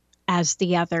whole as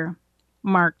the other.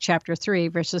 Mark chapter 3,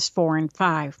 verses 4 and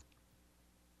 5.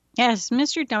 As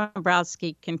Mr.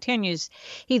 Dombrowski continues,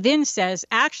 he then says,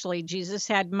 actually, Jesus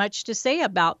had much to say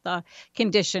about the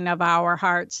condition of our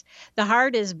hearts. The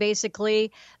heart is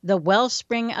basically the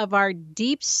wellspring of our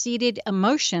deep-seated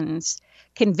emotions,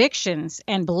 convictions,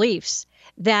 and beliefs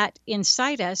that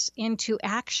incite us into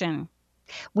action.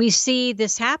 We see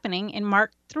this happening in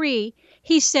Mark 3.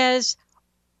 He says,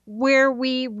 where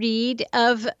we read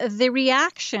of the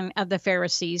reaction of the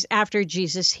Pharisees after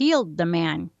Jesus healed the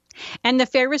man. And the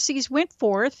Pharisees went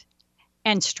forth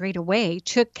and straightway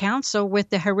took counsel with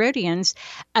the Herodians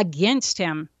against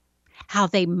him, how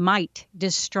they might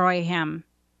destroy him.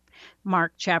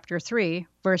 Mark chapter 3,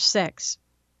 verse 6.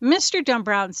 Mr.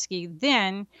 Dombrowski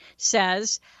then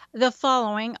says the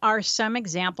following are some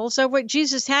examples of what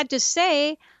Jesus had to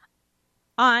say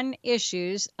on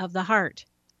issues of the heart.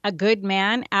 A good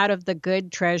man out of the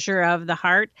good treasure of the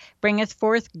heart bringeth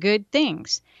forth good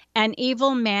things. An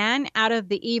evil man out of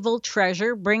the evil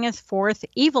treasure bringeth forth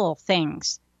evil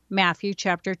things. Matthew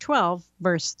chapter 12,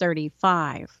 verse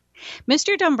 35.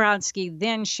 Mr. Dombrowski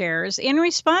then shares, in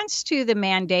response to the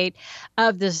mandate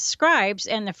of the scribes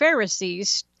and the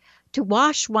Pharisees to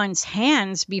wash one's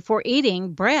hands before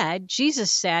eating bread, Jesus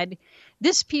said,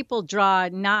 "This people draw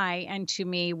nigh unto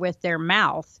me with their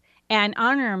mouth, and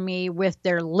honor me with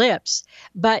their lips,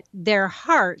 but their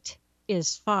heart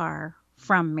is far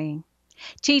from me.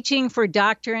 Teaching for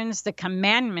doctrines the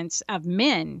commandments of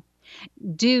men,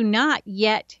 do not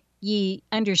yet ye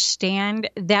understand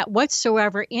that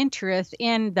whatsoever entereth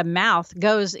in the mouth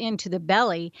goes into the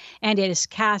belly, and it is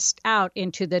cast out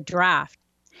into the draught?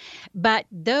 But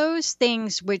those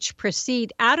things which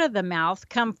proceed out of the mouth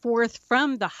come forth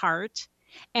from the heart,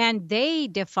 and they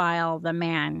defile the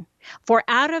man. For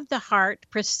out of the heart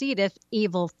proceedeth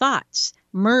evil thoughts,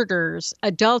 murders,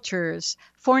 adulterers,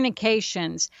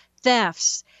 fornications,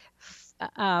 thefts,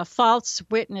 false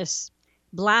witness,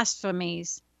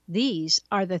 blasphemies. These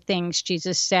are the things,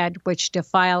 Jesus said, which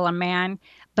defile a man,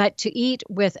 but to eat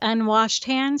with unwashed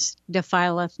hands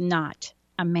defileth not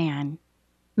a man.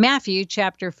 Matthew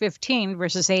chapter 15,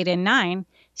 verses 8 and 9,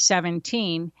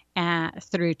 17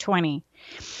 through 20.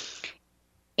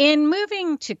 In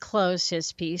moving to close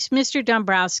his piece, Mr.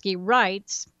 Dombrowski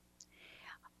writes,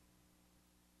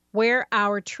 where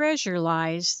our treasure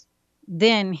lies,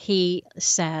 then he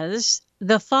says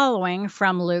the following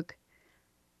from Luke,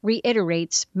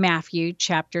 reiterates Matthew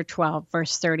chapter 12,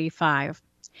 verse 35.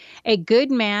 A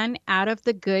good man out of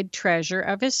the good treasure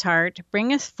of his heart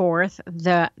bringeth forth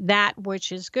that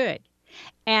which is good,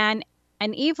 and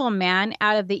an evil man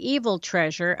out of the evil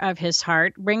treasure of his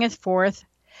heart bringeth forth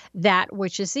that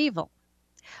which is evil.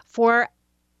 For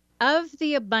of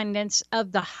the abundance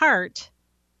of the heart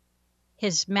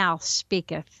his mouth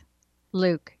speaketh.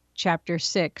 Luke chapter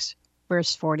 6,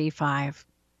 verse 45.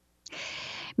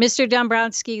 Mr.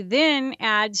 Dombrowski then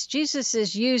adds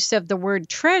Jesus' use of the word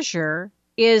treasure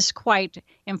is quite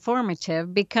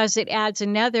informative because it adds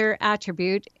another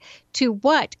attribute to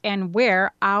what and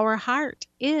where our heart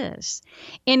is.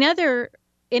 In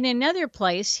another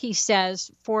place, he says,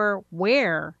 for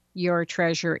where your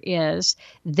treasure is,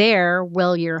 there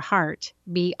will your heart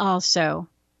be also.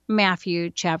 Matthew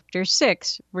chapter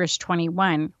 6, verse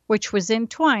 21, which was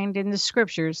entwined in the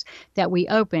scriptures that we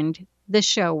opened the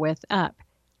show with up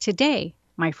today,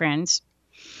 my friends.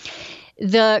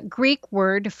 The Greek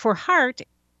word for heart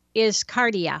is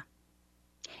cardia,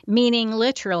 meaning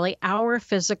literally our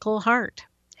physical heart,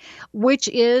 which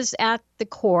is at the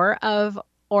core of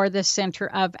or the center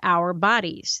of our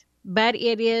bodies. But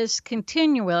it is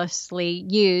continuously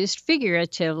used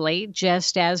figuratively,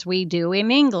 just as we do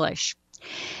in English.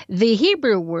 The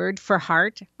Hebrew word for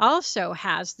heart also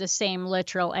has the same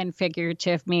literal and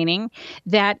figurative meaning,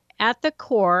 that at the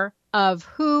core of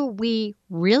who we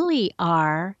really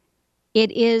are,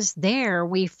 it is there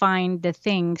we find the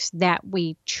things that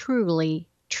we truly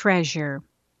treasure.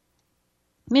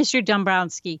 Mr.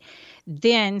 Dombrowski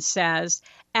then says,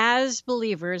 as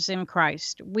believers in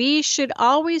Christ, we should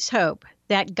always hope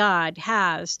that God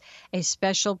has a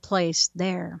special place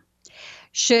there.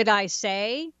 Should I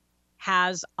say,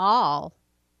 has all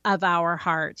of our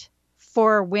heart?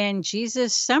 For when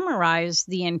Jesus summarized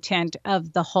the intent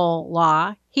of the whole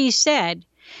law, he said,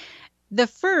 the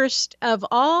first of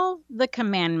all the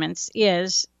commandments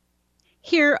is,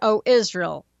 hear, O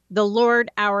Israel, the Lord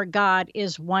our God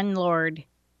is one Lord,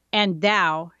 and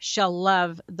thou shalt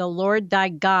love the Lord thy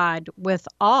God with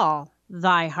all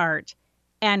thy heart,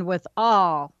 and with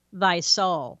all thy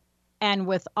soul, and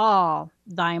with all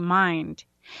thy mind,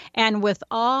 and with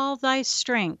all thy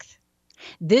strength.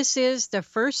 This is the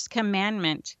first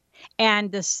commandment,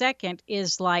 and the second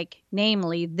is like,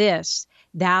 namely this,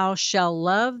 thou shalt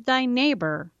love thy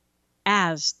neighbor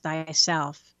as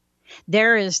thyself.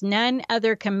 There is none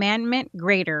other commandment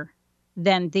greater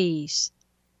than these,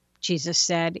 Jesus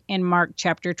said in Mark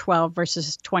chapter 12,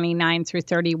 verses 29 through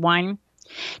 31.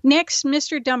 Next,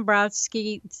 Mr.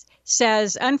 Dombrowski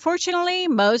says, unfortunately,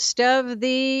 most of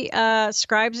the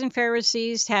scribes and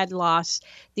Pharisees had lost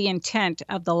the intent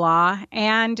of the law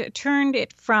and turned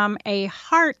it from a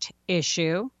heart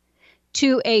issue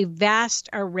to a vast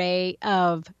array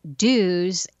of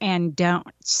do's and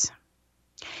don'ts.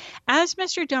 As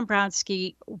Mr.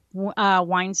 Dombrowski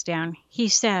winds down, he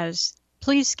says,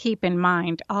 please keep in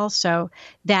mind also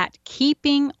that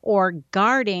keeping or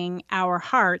guarding our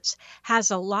hearts has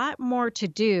a lot more to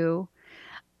do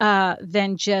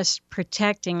than just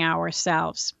protecting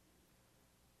ourselves.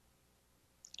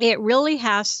 It really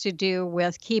has to do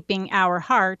with keeping our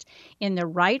heart in the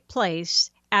right place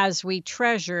as we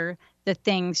treasure the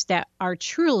things that are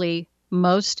truly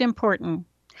most important.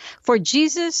 For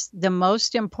Jesus, the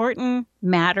most important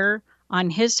matter on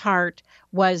his heart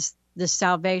was the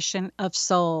salvation of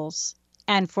souls.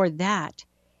 And for that,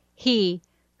 he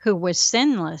who was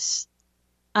sinless,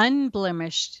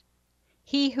 unblemished,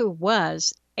 he who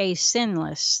was a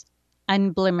sinless,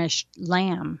 unblemished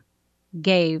lamb,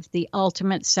 gave the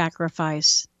ultimate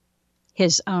sacrifice,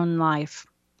 his own life.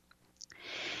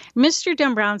 Mr.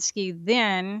 Dombrowski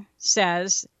then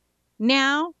says,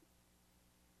 now,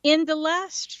 in the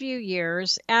last few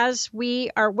years, as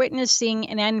we are witnessing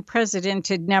an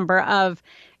unprecedented number of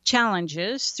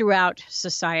challenges throughout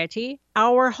society,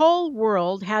 our whole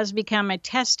world has become a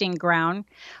testing ground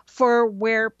for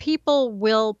where people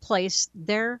will place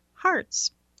their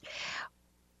hearts.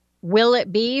 Will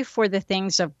it be for the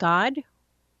things of God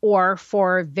or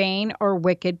for vain or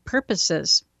wicked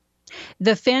purposes?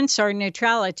 The fence or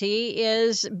neutrality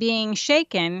is being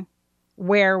shaken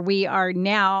where we are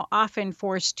now often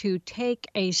forced to take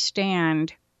a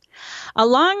stand.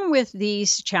 Along with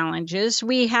these challenges,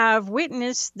 we have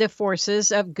witnessed the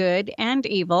forces of good and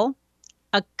evil,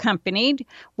 accompanied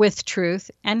with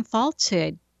truth and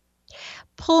falsehood,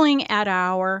 pulling at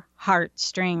our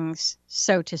heartstrings,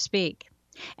 so to speak,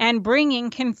 and bringing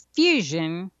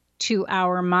confusion to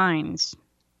our minds.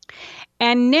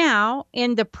 And now,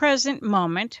 in the present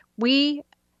moment, we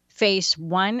face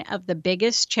one of the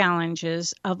biggest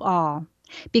challenges of all,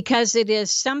 because it is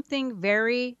something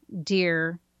very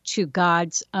dear to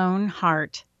God's own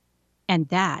heart, and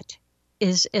that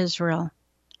is Israel.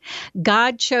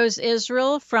 God chose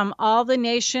Israel from all the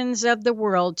nations of the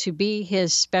world to be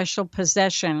his special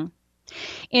possession.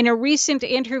 In a recent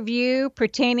interview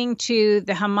pertaining to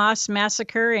the Hamas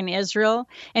massacre in Israel,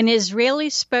 an Israeli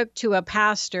spoke to a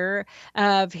pastor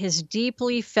of his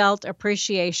deeply felt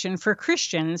appreciation for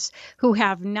Christians who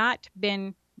have not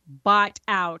been bought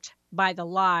out by the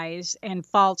lies and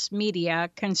false media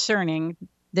concerning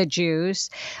the Jews,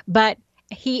 but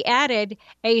he added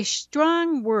a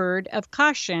strong word of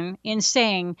caution in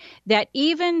saying that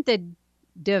even the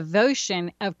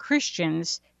devotion of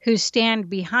Christians who stand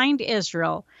behind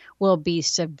Israel will be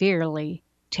severely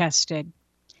tested.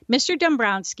 Mr.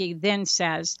 Dombrowski then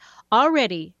says,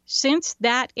 already since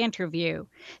that interview,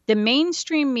 the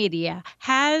mainstream media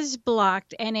has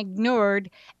blocked and ignored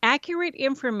accurate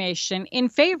information in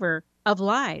favor of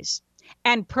lies.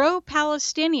 And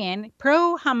pro-Palestinian,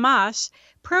 pro-Hamas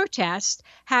protests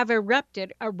have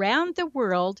erupted around the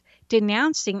world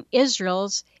denouncing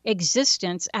Israel's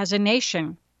existence as a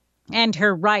nation and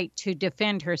her right to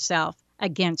defend herself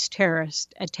against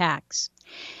terrorist attacks.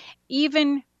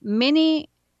 Even many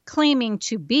claiming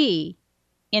to be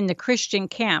in the Christian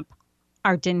camp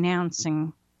are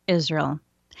denouncing Israel.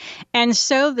 And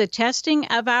so the testing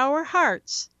of our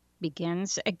hearts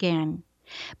begins again,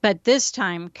 but this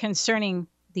time concerning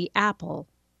the apple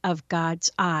of God's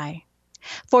eye.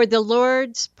 For the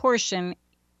Lord's portion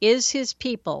is his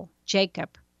people,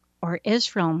 Jacob, or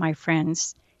Israel, my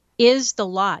friends, is the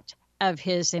lot of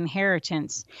his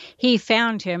inheritance. He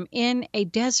found him in a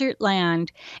desert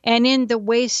land, and in the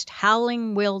waste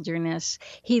howling wilderness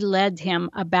he led him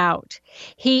about.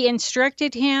 He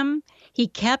instructed him, he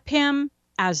kept him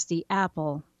as the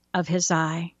apple of his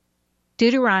eye.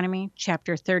 Deuteronomy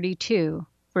chapter 32,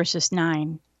 verses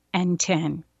 9 and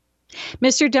 10.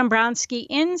 Mr. Dombrowski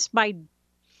ends by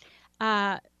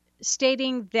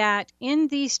stating that in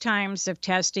these times of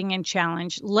testing and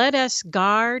challenge, let us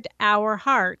guard our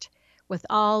heart with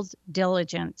all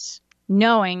diligence,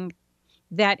 knowing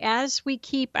that as we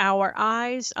keep our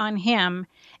eyes on him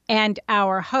and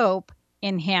our hope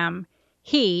in him,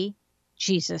 he,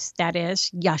 Jesus, that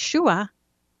is, Yeshua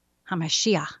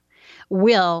HaMashiach,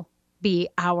 will be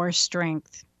our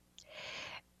strength.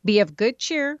 Be of good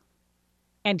cheer,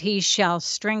 and he shall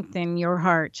strengthen your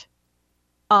heart.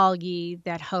 all ye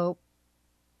that hope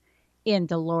in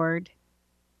the Lord.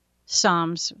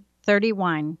 Psalms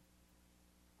 31,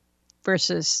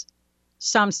 verse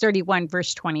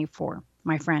 24,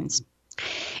 my friends.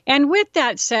 And with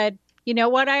that said, you know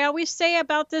what I always say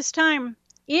about this time?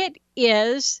 It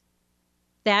is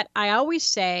that I always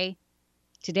say,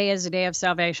 today is the day of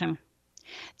salvation.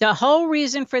 The whole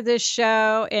reason for this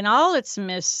show and all its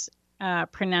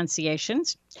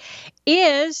mispronunciations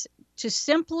is to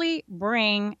simply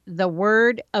bring the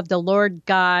word of the Lord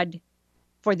God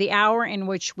for the hour in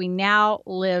which we now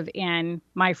live in,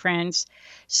 my friends,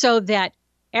 so that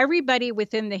everybody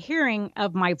within the hearing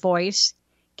of my voice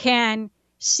can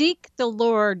seek the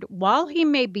Lord while he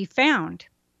may be found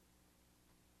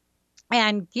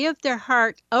and give their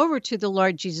heart over to the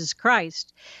Lord Jesus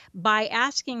Christ by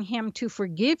asking him to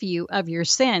forgive you of your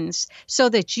sins so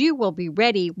that you will be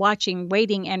ready, watching,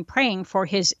 waiting, and praying for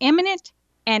his imminent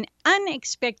and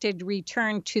unexpected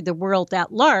return to the world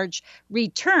at large,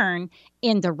 return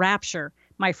in the rapture.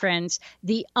 My friends,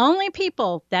 the only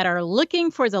people that are looking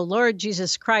for the Lord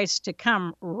Jesus Christ to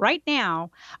come right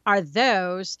now are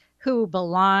those who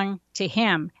belong to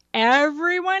him.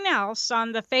 Everyone else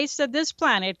on the face of this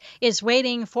planet is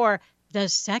waiting for the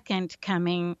second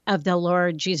coming of the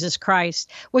Lord Jesus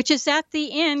Christ, which is at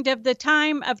the end of the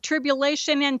time of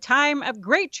tribulation and time of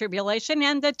great tribulation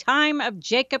and the time of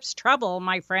Jacob's trouble,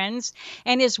 my friends,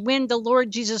 and is when the Lord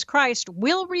Jesus Christ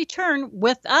will return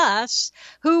with us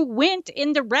who went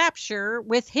in the rapture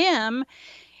with him.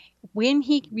 When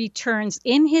he returns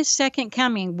in his second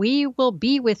coming, we will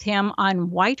be with him on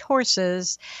white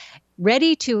horses,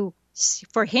 ready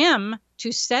for him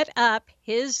to set up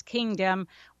his kingdom,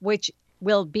 which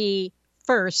will be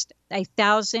first a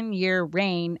 1,000-year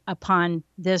reign upon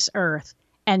this earth,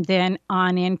 and then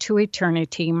on into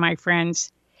eternity, my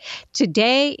friends.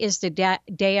 Today is the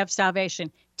day of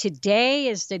salvation. Today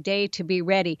is the day to be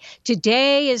ready.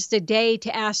 Today is the day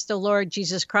to ask the Lord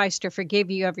Jesus Christ to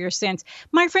forgive you of your sins.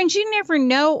 My friends, you never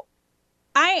know.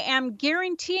 I am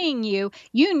guaranteeing you,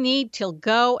 you need to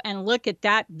go and look at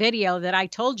that video that I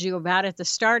told you about at the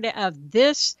start of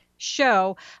this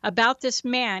show about this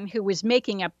man who was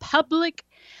making a public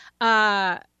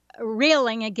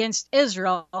railing against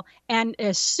Israel. And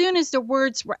as soon as the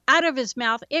words were out of his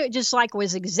mouth, it just like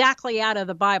was exactly out of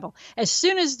the Bible. As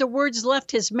soon as the words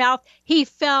left his mouth, he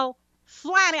fell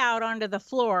flat out onto the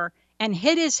floor and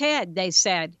hit his head, they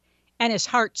said, and his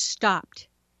heart stopped.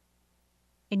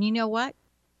 And you know what?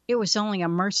 It was only a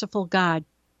merciful God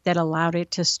that allowed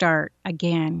it to start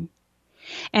again.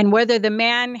 And whether the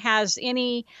man has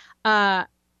any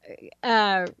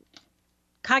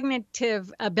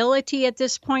cognitive ability at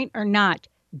this point or not,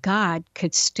 God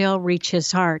could still reach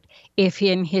his heart if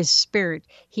in his spirit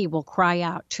he will cry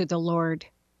out to the Lord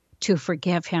to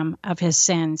forgive him of his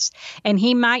sins. And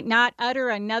he might not utter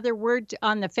another word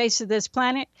on the face of this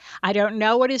planet. I don't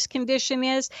know what his condition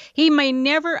is. He may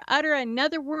never utter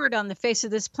another word on the face of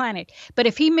this planet. But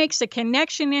if he makes a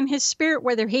connection in his spirit,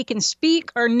 whether he can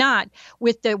speak or not,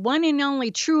 with the one and only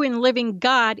true and living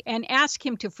God and ask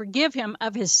him to forgive him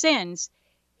of his sins,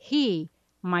 he,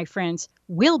 my friends,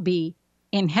 will be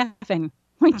in heaven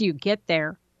when you get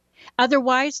there.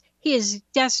 Otherwise, he is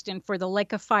destined for the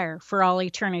lake of fire for all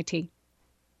eternity.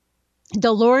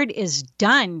 The Lord is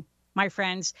done, my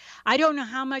friends. I don't know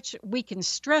how much we can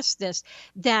stress this,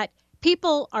 that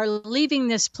people are leaving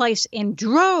this place in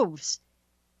droves,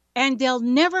 and they'll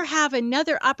never have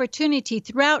another opportunity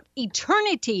throughout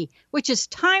eternity, which is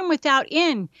time without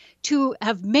end, to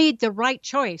have made the right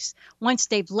choice once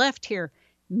they've left here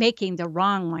making the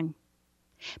wrong one.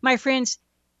 My friends,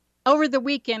 over the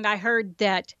weekend, I heard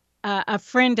that a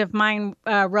friend of mine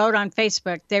wrote on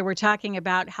Facebook. They were talking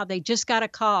about how they just got a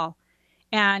call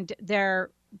and their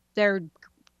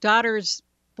daughter's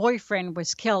boyfriend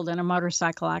was killed in a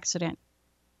motorcycle accident.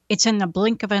 It's in the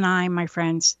blink of an eye, my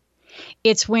friends.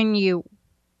 It's when you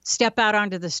step out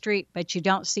onto the street, but you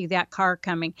don't see that car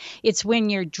coming. It's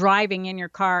when you're driving in your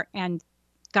car and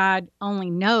God only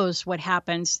knows what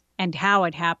happens and how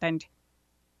it happened,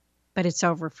 but it's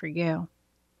over for you.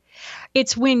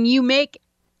 It's when you wake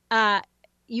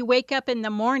up in the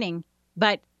morning,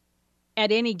 but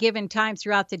at any given time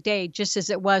throughout the day, just as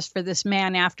it was for this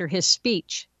man after his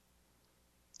speech,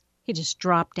 he just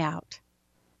dropped out.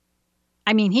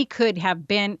 I mean, he could have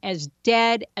been as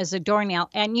dead as a doornail.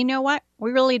 And you know what?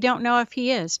 We really don't know if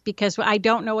he is, because I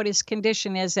don't know what his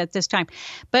condition is at this time.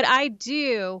 But I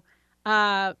do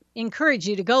encourage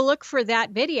you to go look for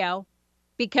that video,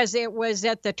 because it was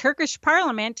at the Turkish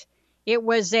parliament. It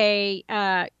was a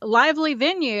lively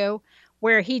venue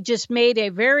where he just made a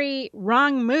very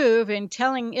wrong move in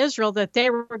telling Israel that they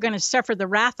were going to suffer the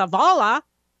wrath of Allah.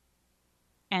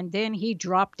 and then he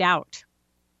dropped out.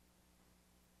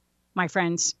 My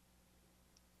friends,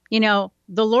 you know,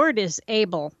 the Lord is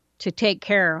able to take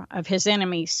care of his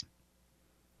enemies.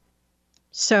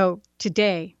 So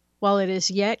today, while it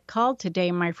is yet called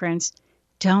today, my friends,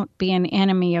 don't be an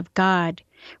enemy of God.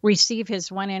 Receive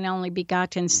his one and only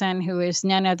begotten Son, who is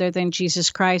none other than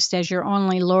Jesus Christ, as your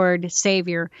only Lord,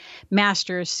 Savior,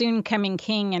 Master, soon coming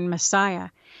King and Messiah,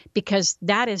 because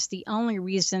that is the only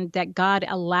reason that God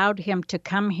allowed him to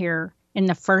come here in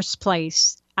the first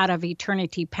place out of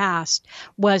eternity past,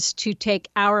 was to take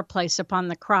our place upon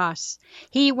the cross.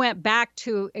 He went back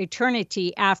to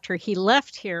eternity after he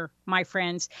left here, my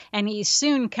friends, and he's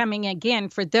soon coming again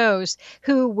for those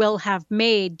who will have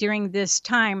made during this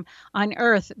time on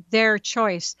earth their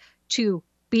choice to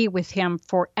be with him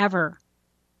forever.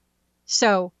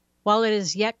 So while it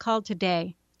is yet called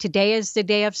today, today is the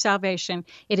day of salvation.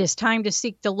 It is time to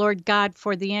seek the Lord God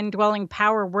for the indwelling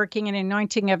power, working, and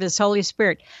anointing of his Holy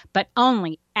Spirit, but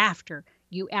only after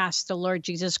you ask the Lord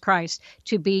Jesus Christ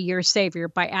to be your Savior,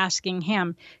 by asking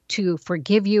him to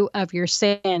forgive you of your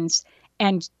sins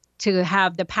and to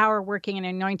have the power, working, and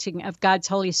anointing of God's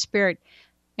Holy Spirit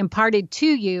imparted to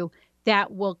you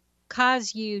that will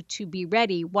cause you to be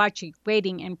ready, watching,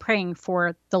 waiting, and praying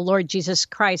for the Lord Jesus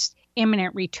Christ's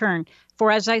imminent return.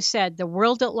 For as I said, the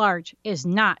world at large is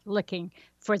not looking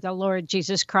for the Lord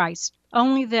Jesus Christ.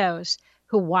 Only those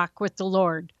who walk with the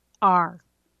Lord are.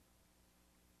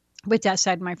 With that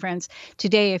said, my friends,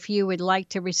 today, if you would like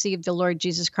to receive the Lord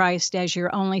Jesus Christ as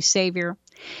your only Savior,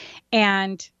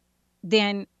 and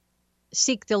then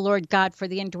seek the Lord God for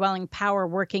the indwelling power,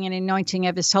 working, and anointing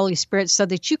of his Holy Spirit, so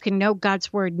that you can know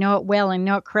God's word, know it well, and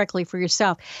know it correctly for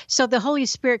yourself, so the Holy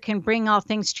Spirit can bring all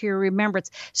things to your remembrance,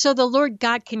 so the Lord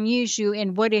God can use you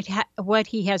in what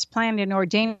he has planned and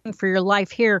ordained for your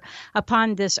life here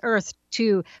upon this earth,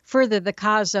 to further the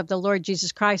cause of the Lord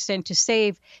Jesus Christ and to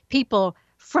save people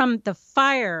from the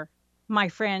fire, my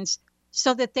friends,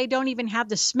 so that they don't even have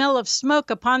the smell of smoke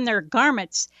upon their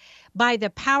garments, by the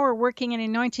power, working, and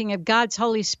anointing of God's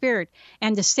Holy Spirit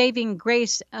and the saving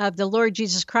grace of the Lord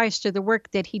Jesus Christ, to the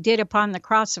work that he did upon the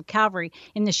cross of Calvary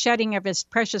in the shedding of his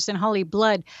precious and holy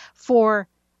blood for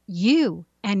you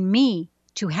and me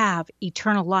to have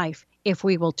eternal life if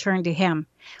we will turn to him.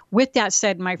 With that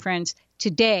said, my friends,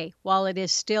 today, while it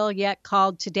is still yet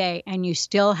called today, and you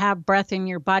still have breath in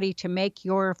your body to make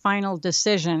your final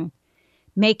decision,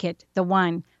 make it the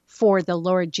one for the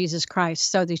Lord Jesus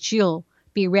Christ, so that you'll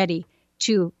be ready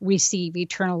to receive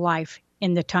eternal life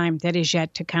in the time that is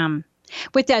yet to come.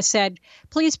 With that said,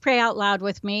 please pray out loud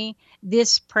with me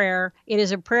this prayer. It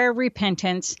is a prayer of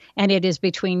repentance, and it is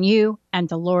between you and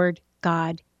the Lord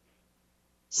God,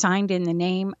 signed in the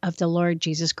name of the Lord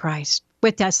Jesus Christ.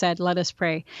 With that said, let us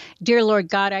pray. Dear Lord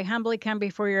God, I humbly come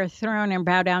before your throne and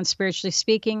bow down, spiritually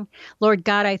speaking. Lord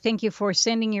God, I thank you for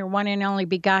sending your one and only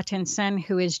begotten Son,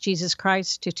 who is Jesus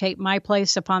Christ, to take my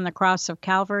place upon the cross of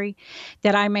Calvary,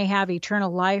 that I may have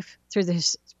eternal life through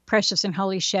this precious and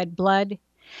holy shed blood.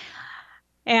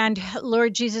 And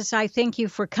Lord Jesus, I thank you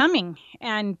for coming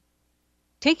and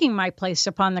taking my place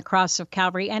upon the cross of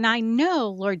Calvary. And I know,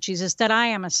 Lord Jesus, that I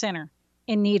am a sinner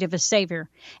in need of a Savior.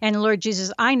 And Lord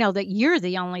Jesus, I know that you're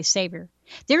the only Savior.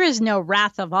 There is no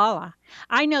wrath of Allah.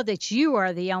 I know that you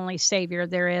are the only Savior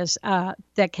there is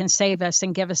that can save us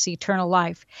and give us eternal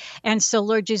life. And so,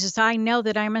 Lord Jesus, I know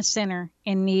that I'm a sinner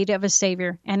in need of a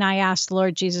Savior. And I ask,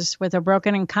 Lord Jesus, with a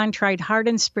broken and contrite heart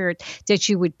and spirit, that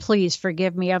you would please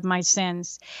forgive me of my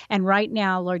sins. And right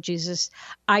now, Lord Jesus,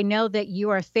 I know that you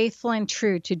are faithful and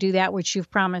true to do that which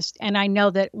you've promised. And I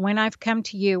know that when I've come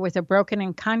to you with a broken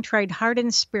and contrite heart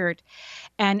and spirit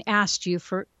and asked you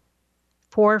for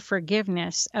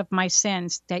forgiveness of my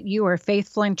sins, that you are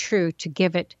faithful and true to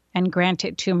give it and grant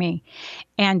it to me.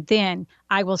 And then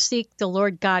I will seek the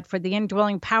Lord God for the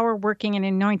indwelling power, working, and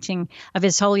anointing of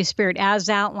his Holy Spirit, as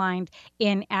outlined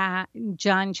in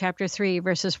John chapter 3,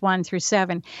 verses 1 through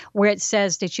 7, where it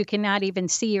says that you cannot even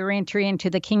see or enter into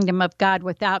the kingdom of God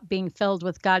without being filled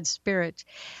with God's Spirit.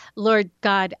 Lord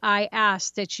God, I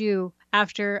ask that you,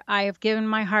 after I have given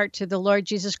my heart to the Lord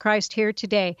Jesus Christ here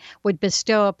today, would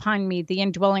bestow upon me the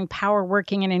indwelling power,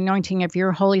 working, and anointing of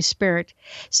your Holy Spirit,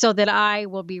 so that I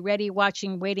will be ready,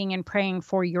 watching, waiting, and praying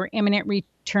for your imminent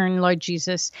return, Lord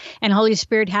Jesus. And Holy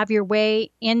Spirit, have your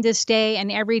way in this day and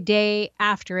every day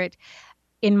after it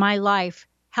in my life,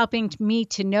 helping me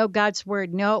to know God's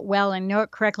word, know it well, and know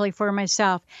it correctly for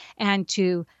myself, and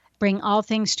to bring all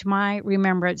things to my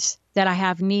remembrance that I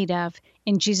have need of.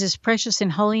 In Jesus' precious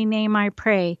and holy name I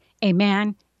pray.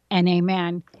 Amen and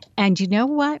amen. And you know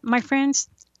what, my friends?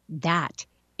 That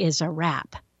is a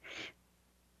wrap.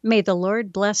 May the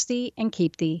Lord bless thee and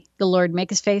keep thee. The Lord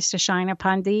make his face to shine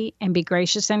upon thee and be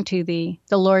gracious unto thee.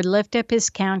 The Lord lift up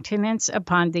his countenance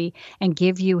upon thee and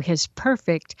give you his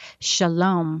perfect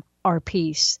shalom or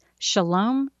peace.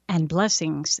 Shalom and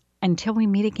blessings until we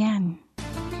meet again.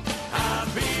 I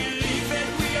believe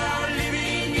that we are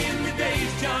living in the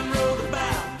days John wrote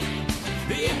about.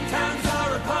 The end times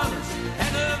are upon us,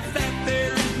 and of that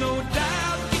there is no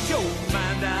doubt. Get your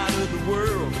mind out of the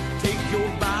world. Take your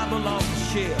Bible off the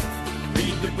shelf.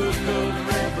 Read the book of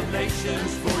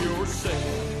Revelations for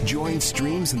yourself. Join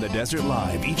Streams in the Desert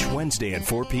Live each Wednesday at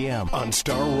 4 p.m. on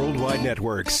Star Worldwide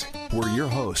Networks, where your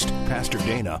host, Pastor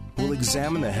Dana, will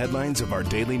examine the headlines of our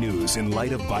daily news in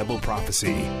light of Bible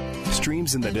prophecy.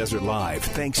 Streams in the Desert Live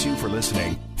thanks you for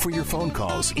listening, for your phone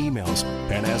calls, emails,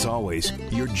 and as always,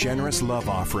 your generous love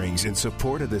offerings in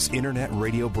support of this internet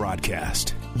radio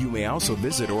broadcast. You may also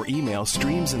visit or email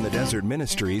Streams in the Desert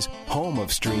Ministries, home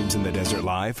of Streams in the Desert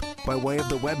Live, by way of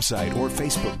the website or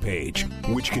Facebook page,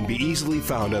 which can be easily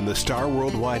found on the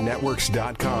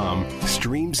StarWorldWideNetworks.com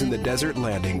Streams in the Desert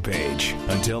landing page.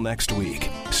 Until next week,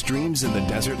 Streams in the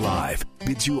Desert Live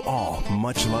bids you all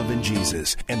much love in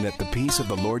Jesus, and that the peace of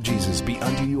the Lord Jesus be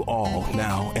unto you all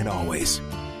now and always.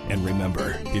 And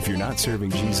remember, if you're not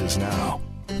serving Jesus now,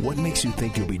 what makes you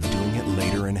think you'll be doing it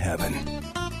later in heaven?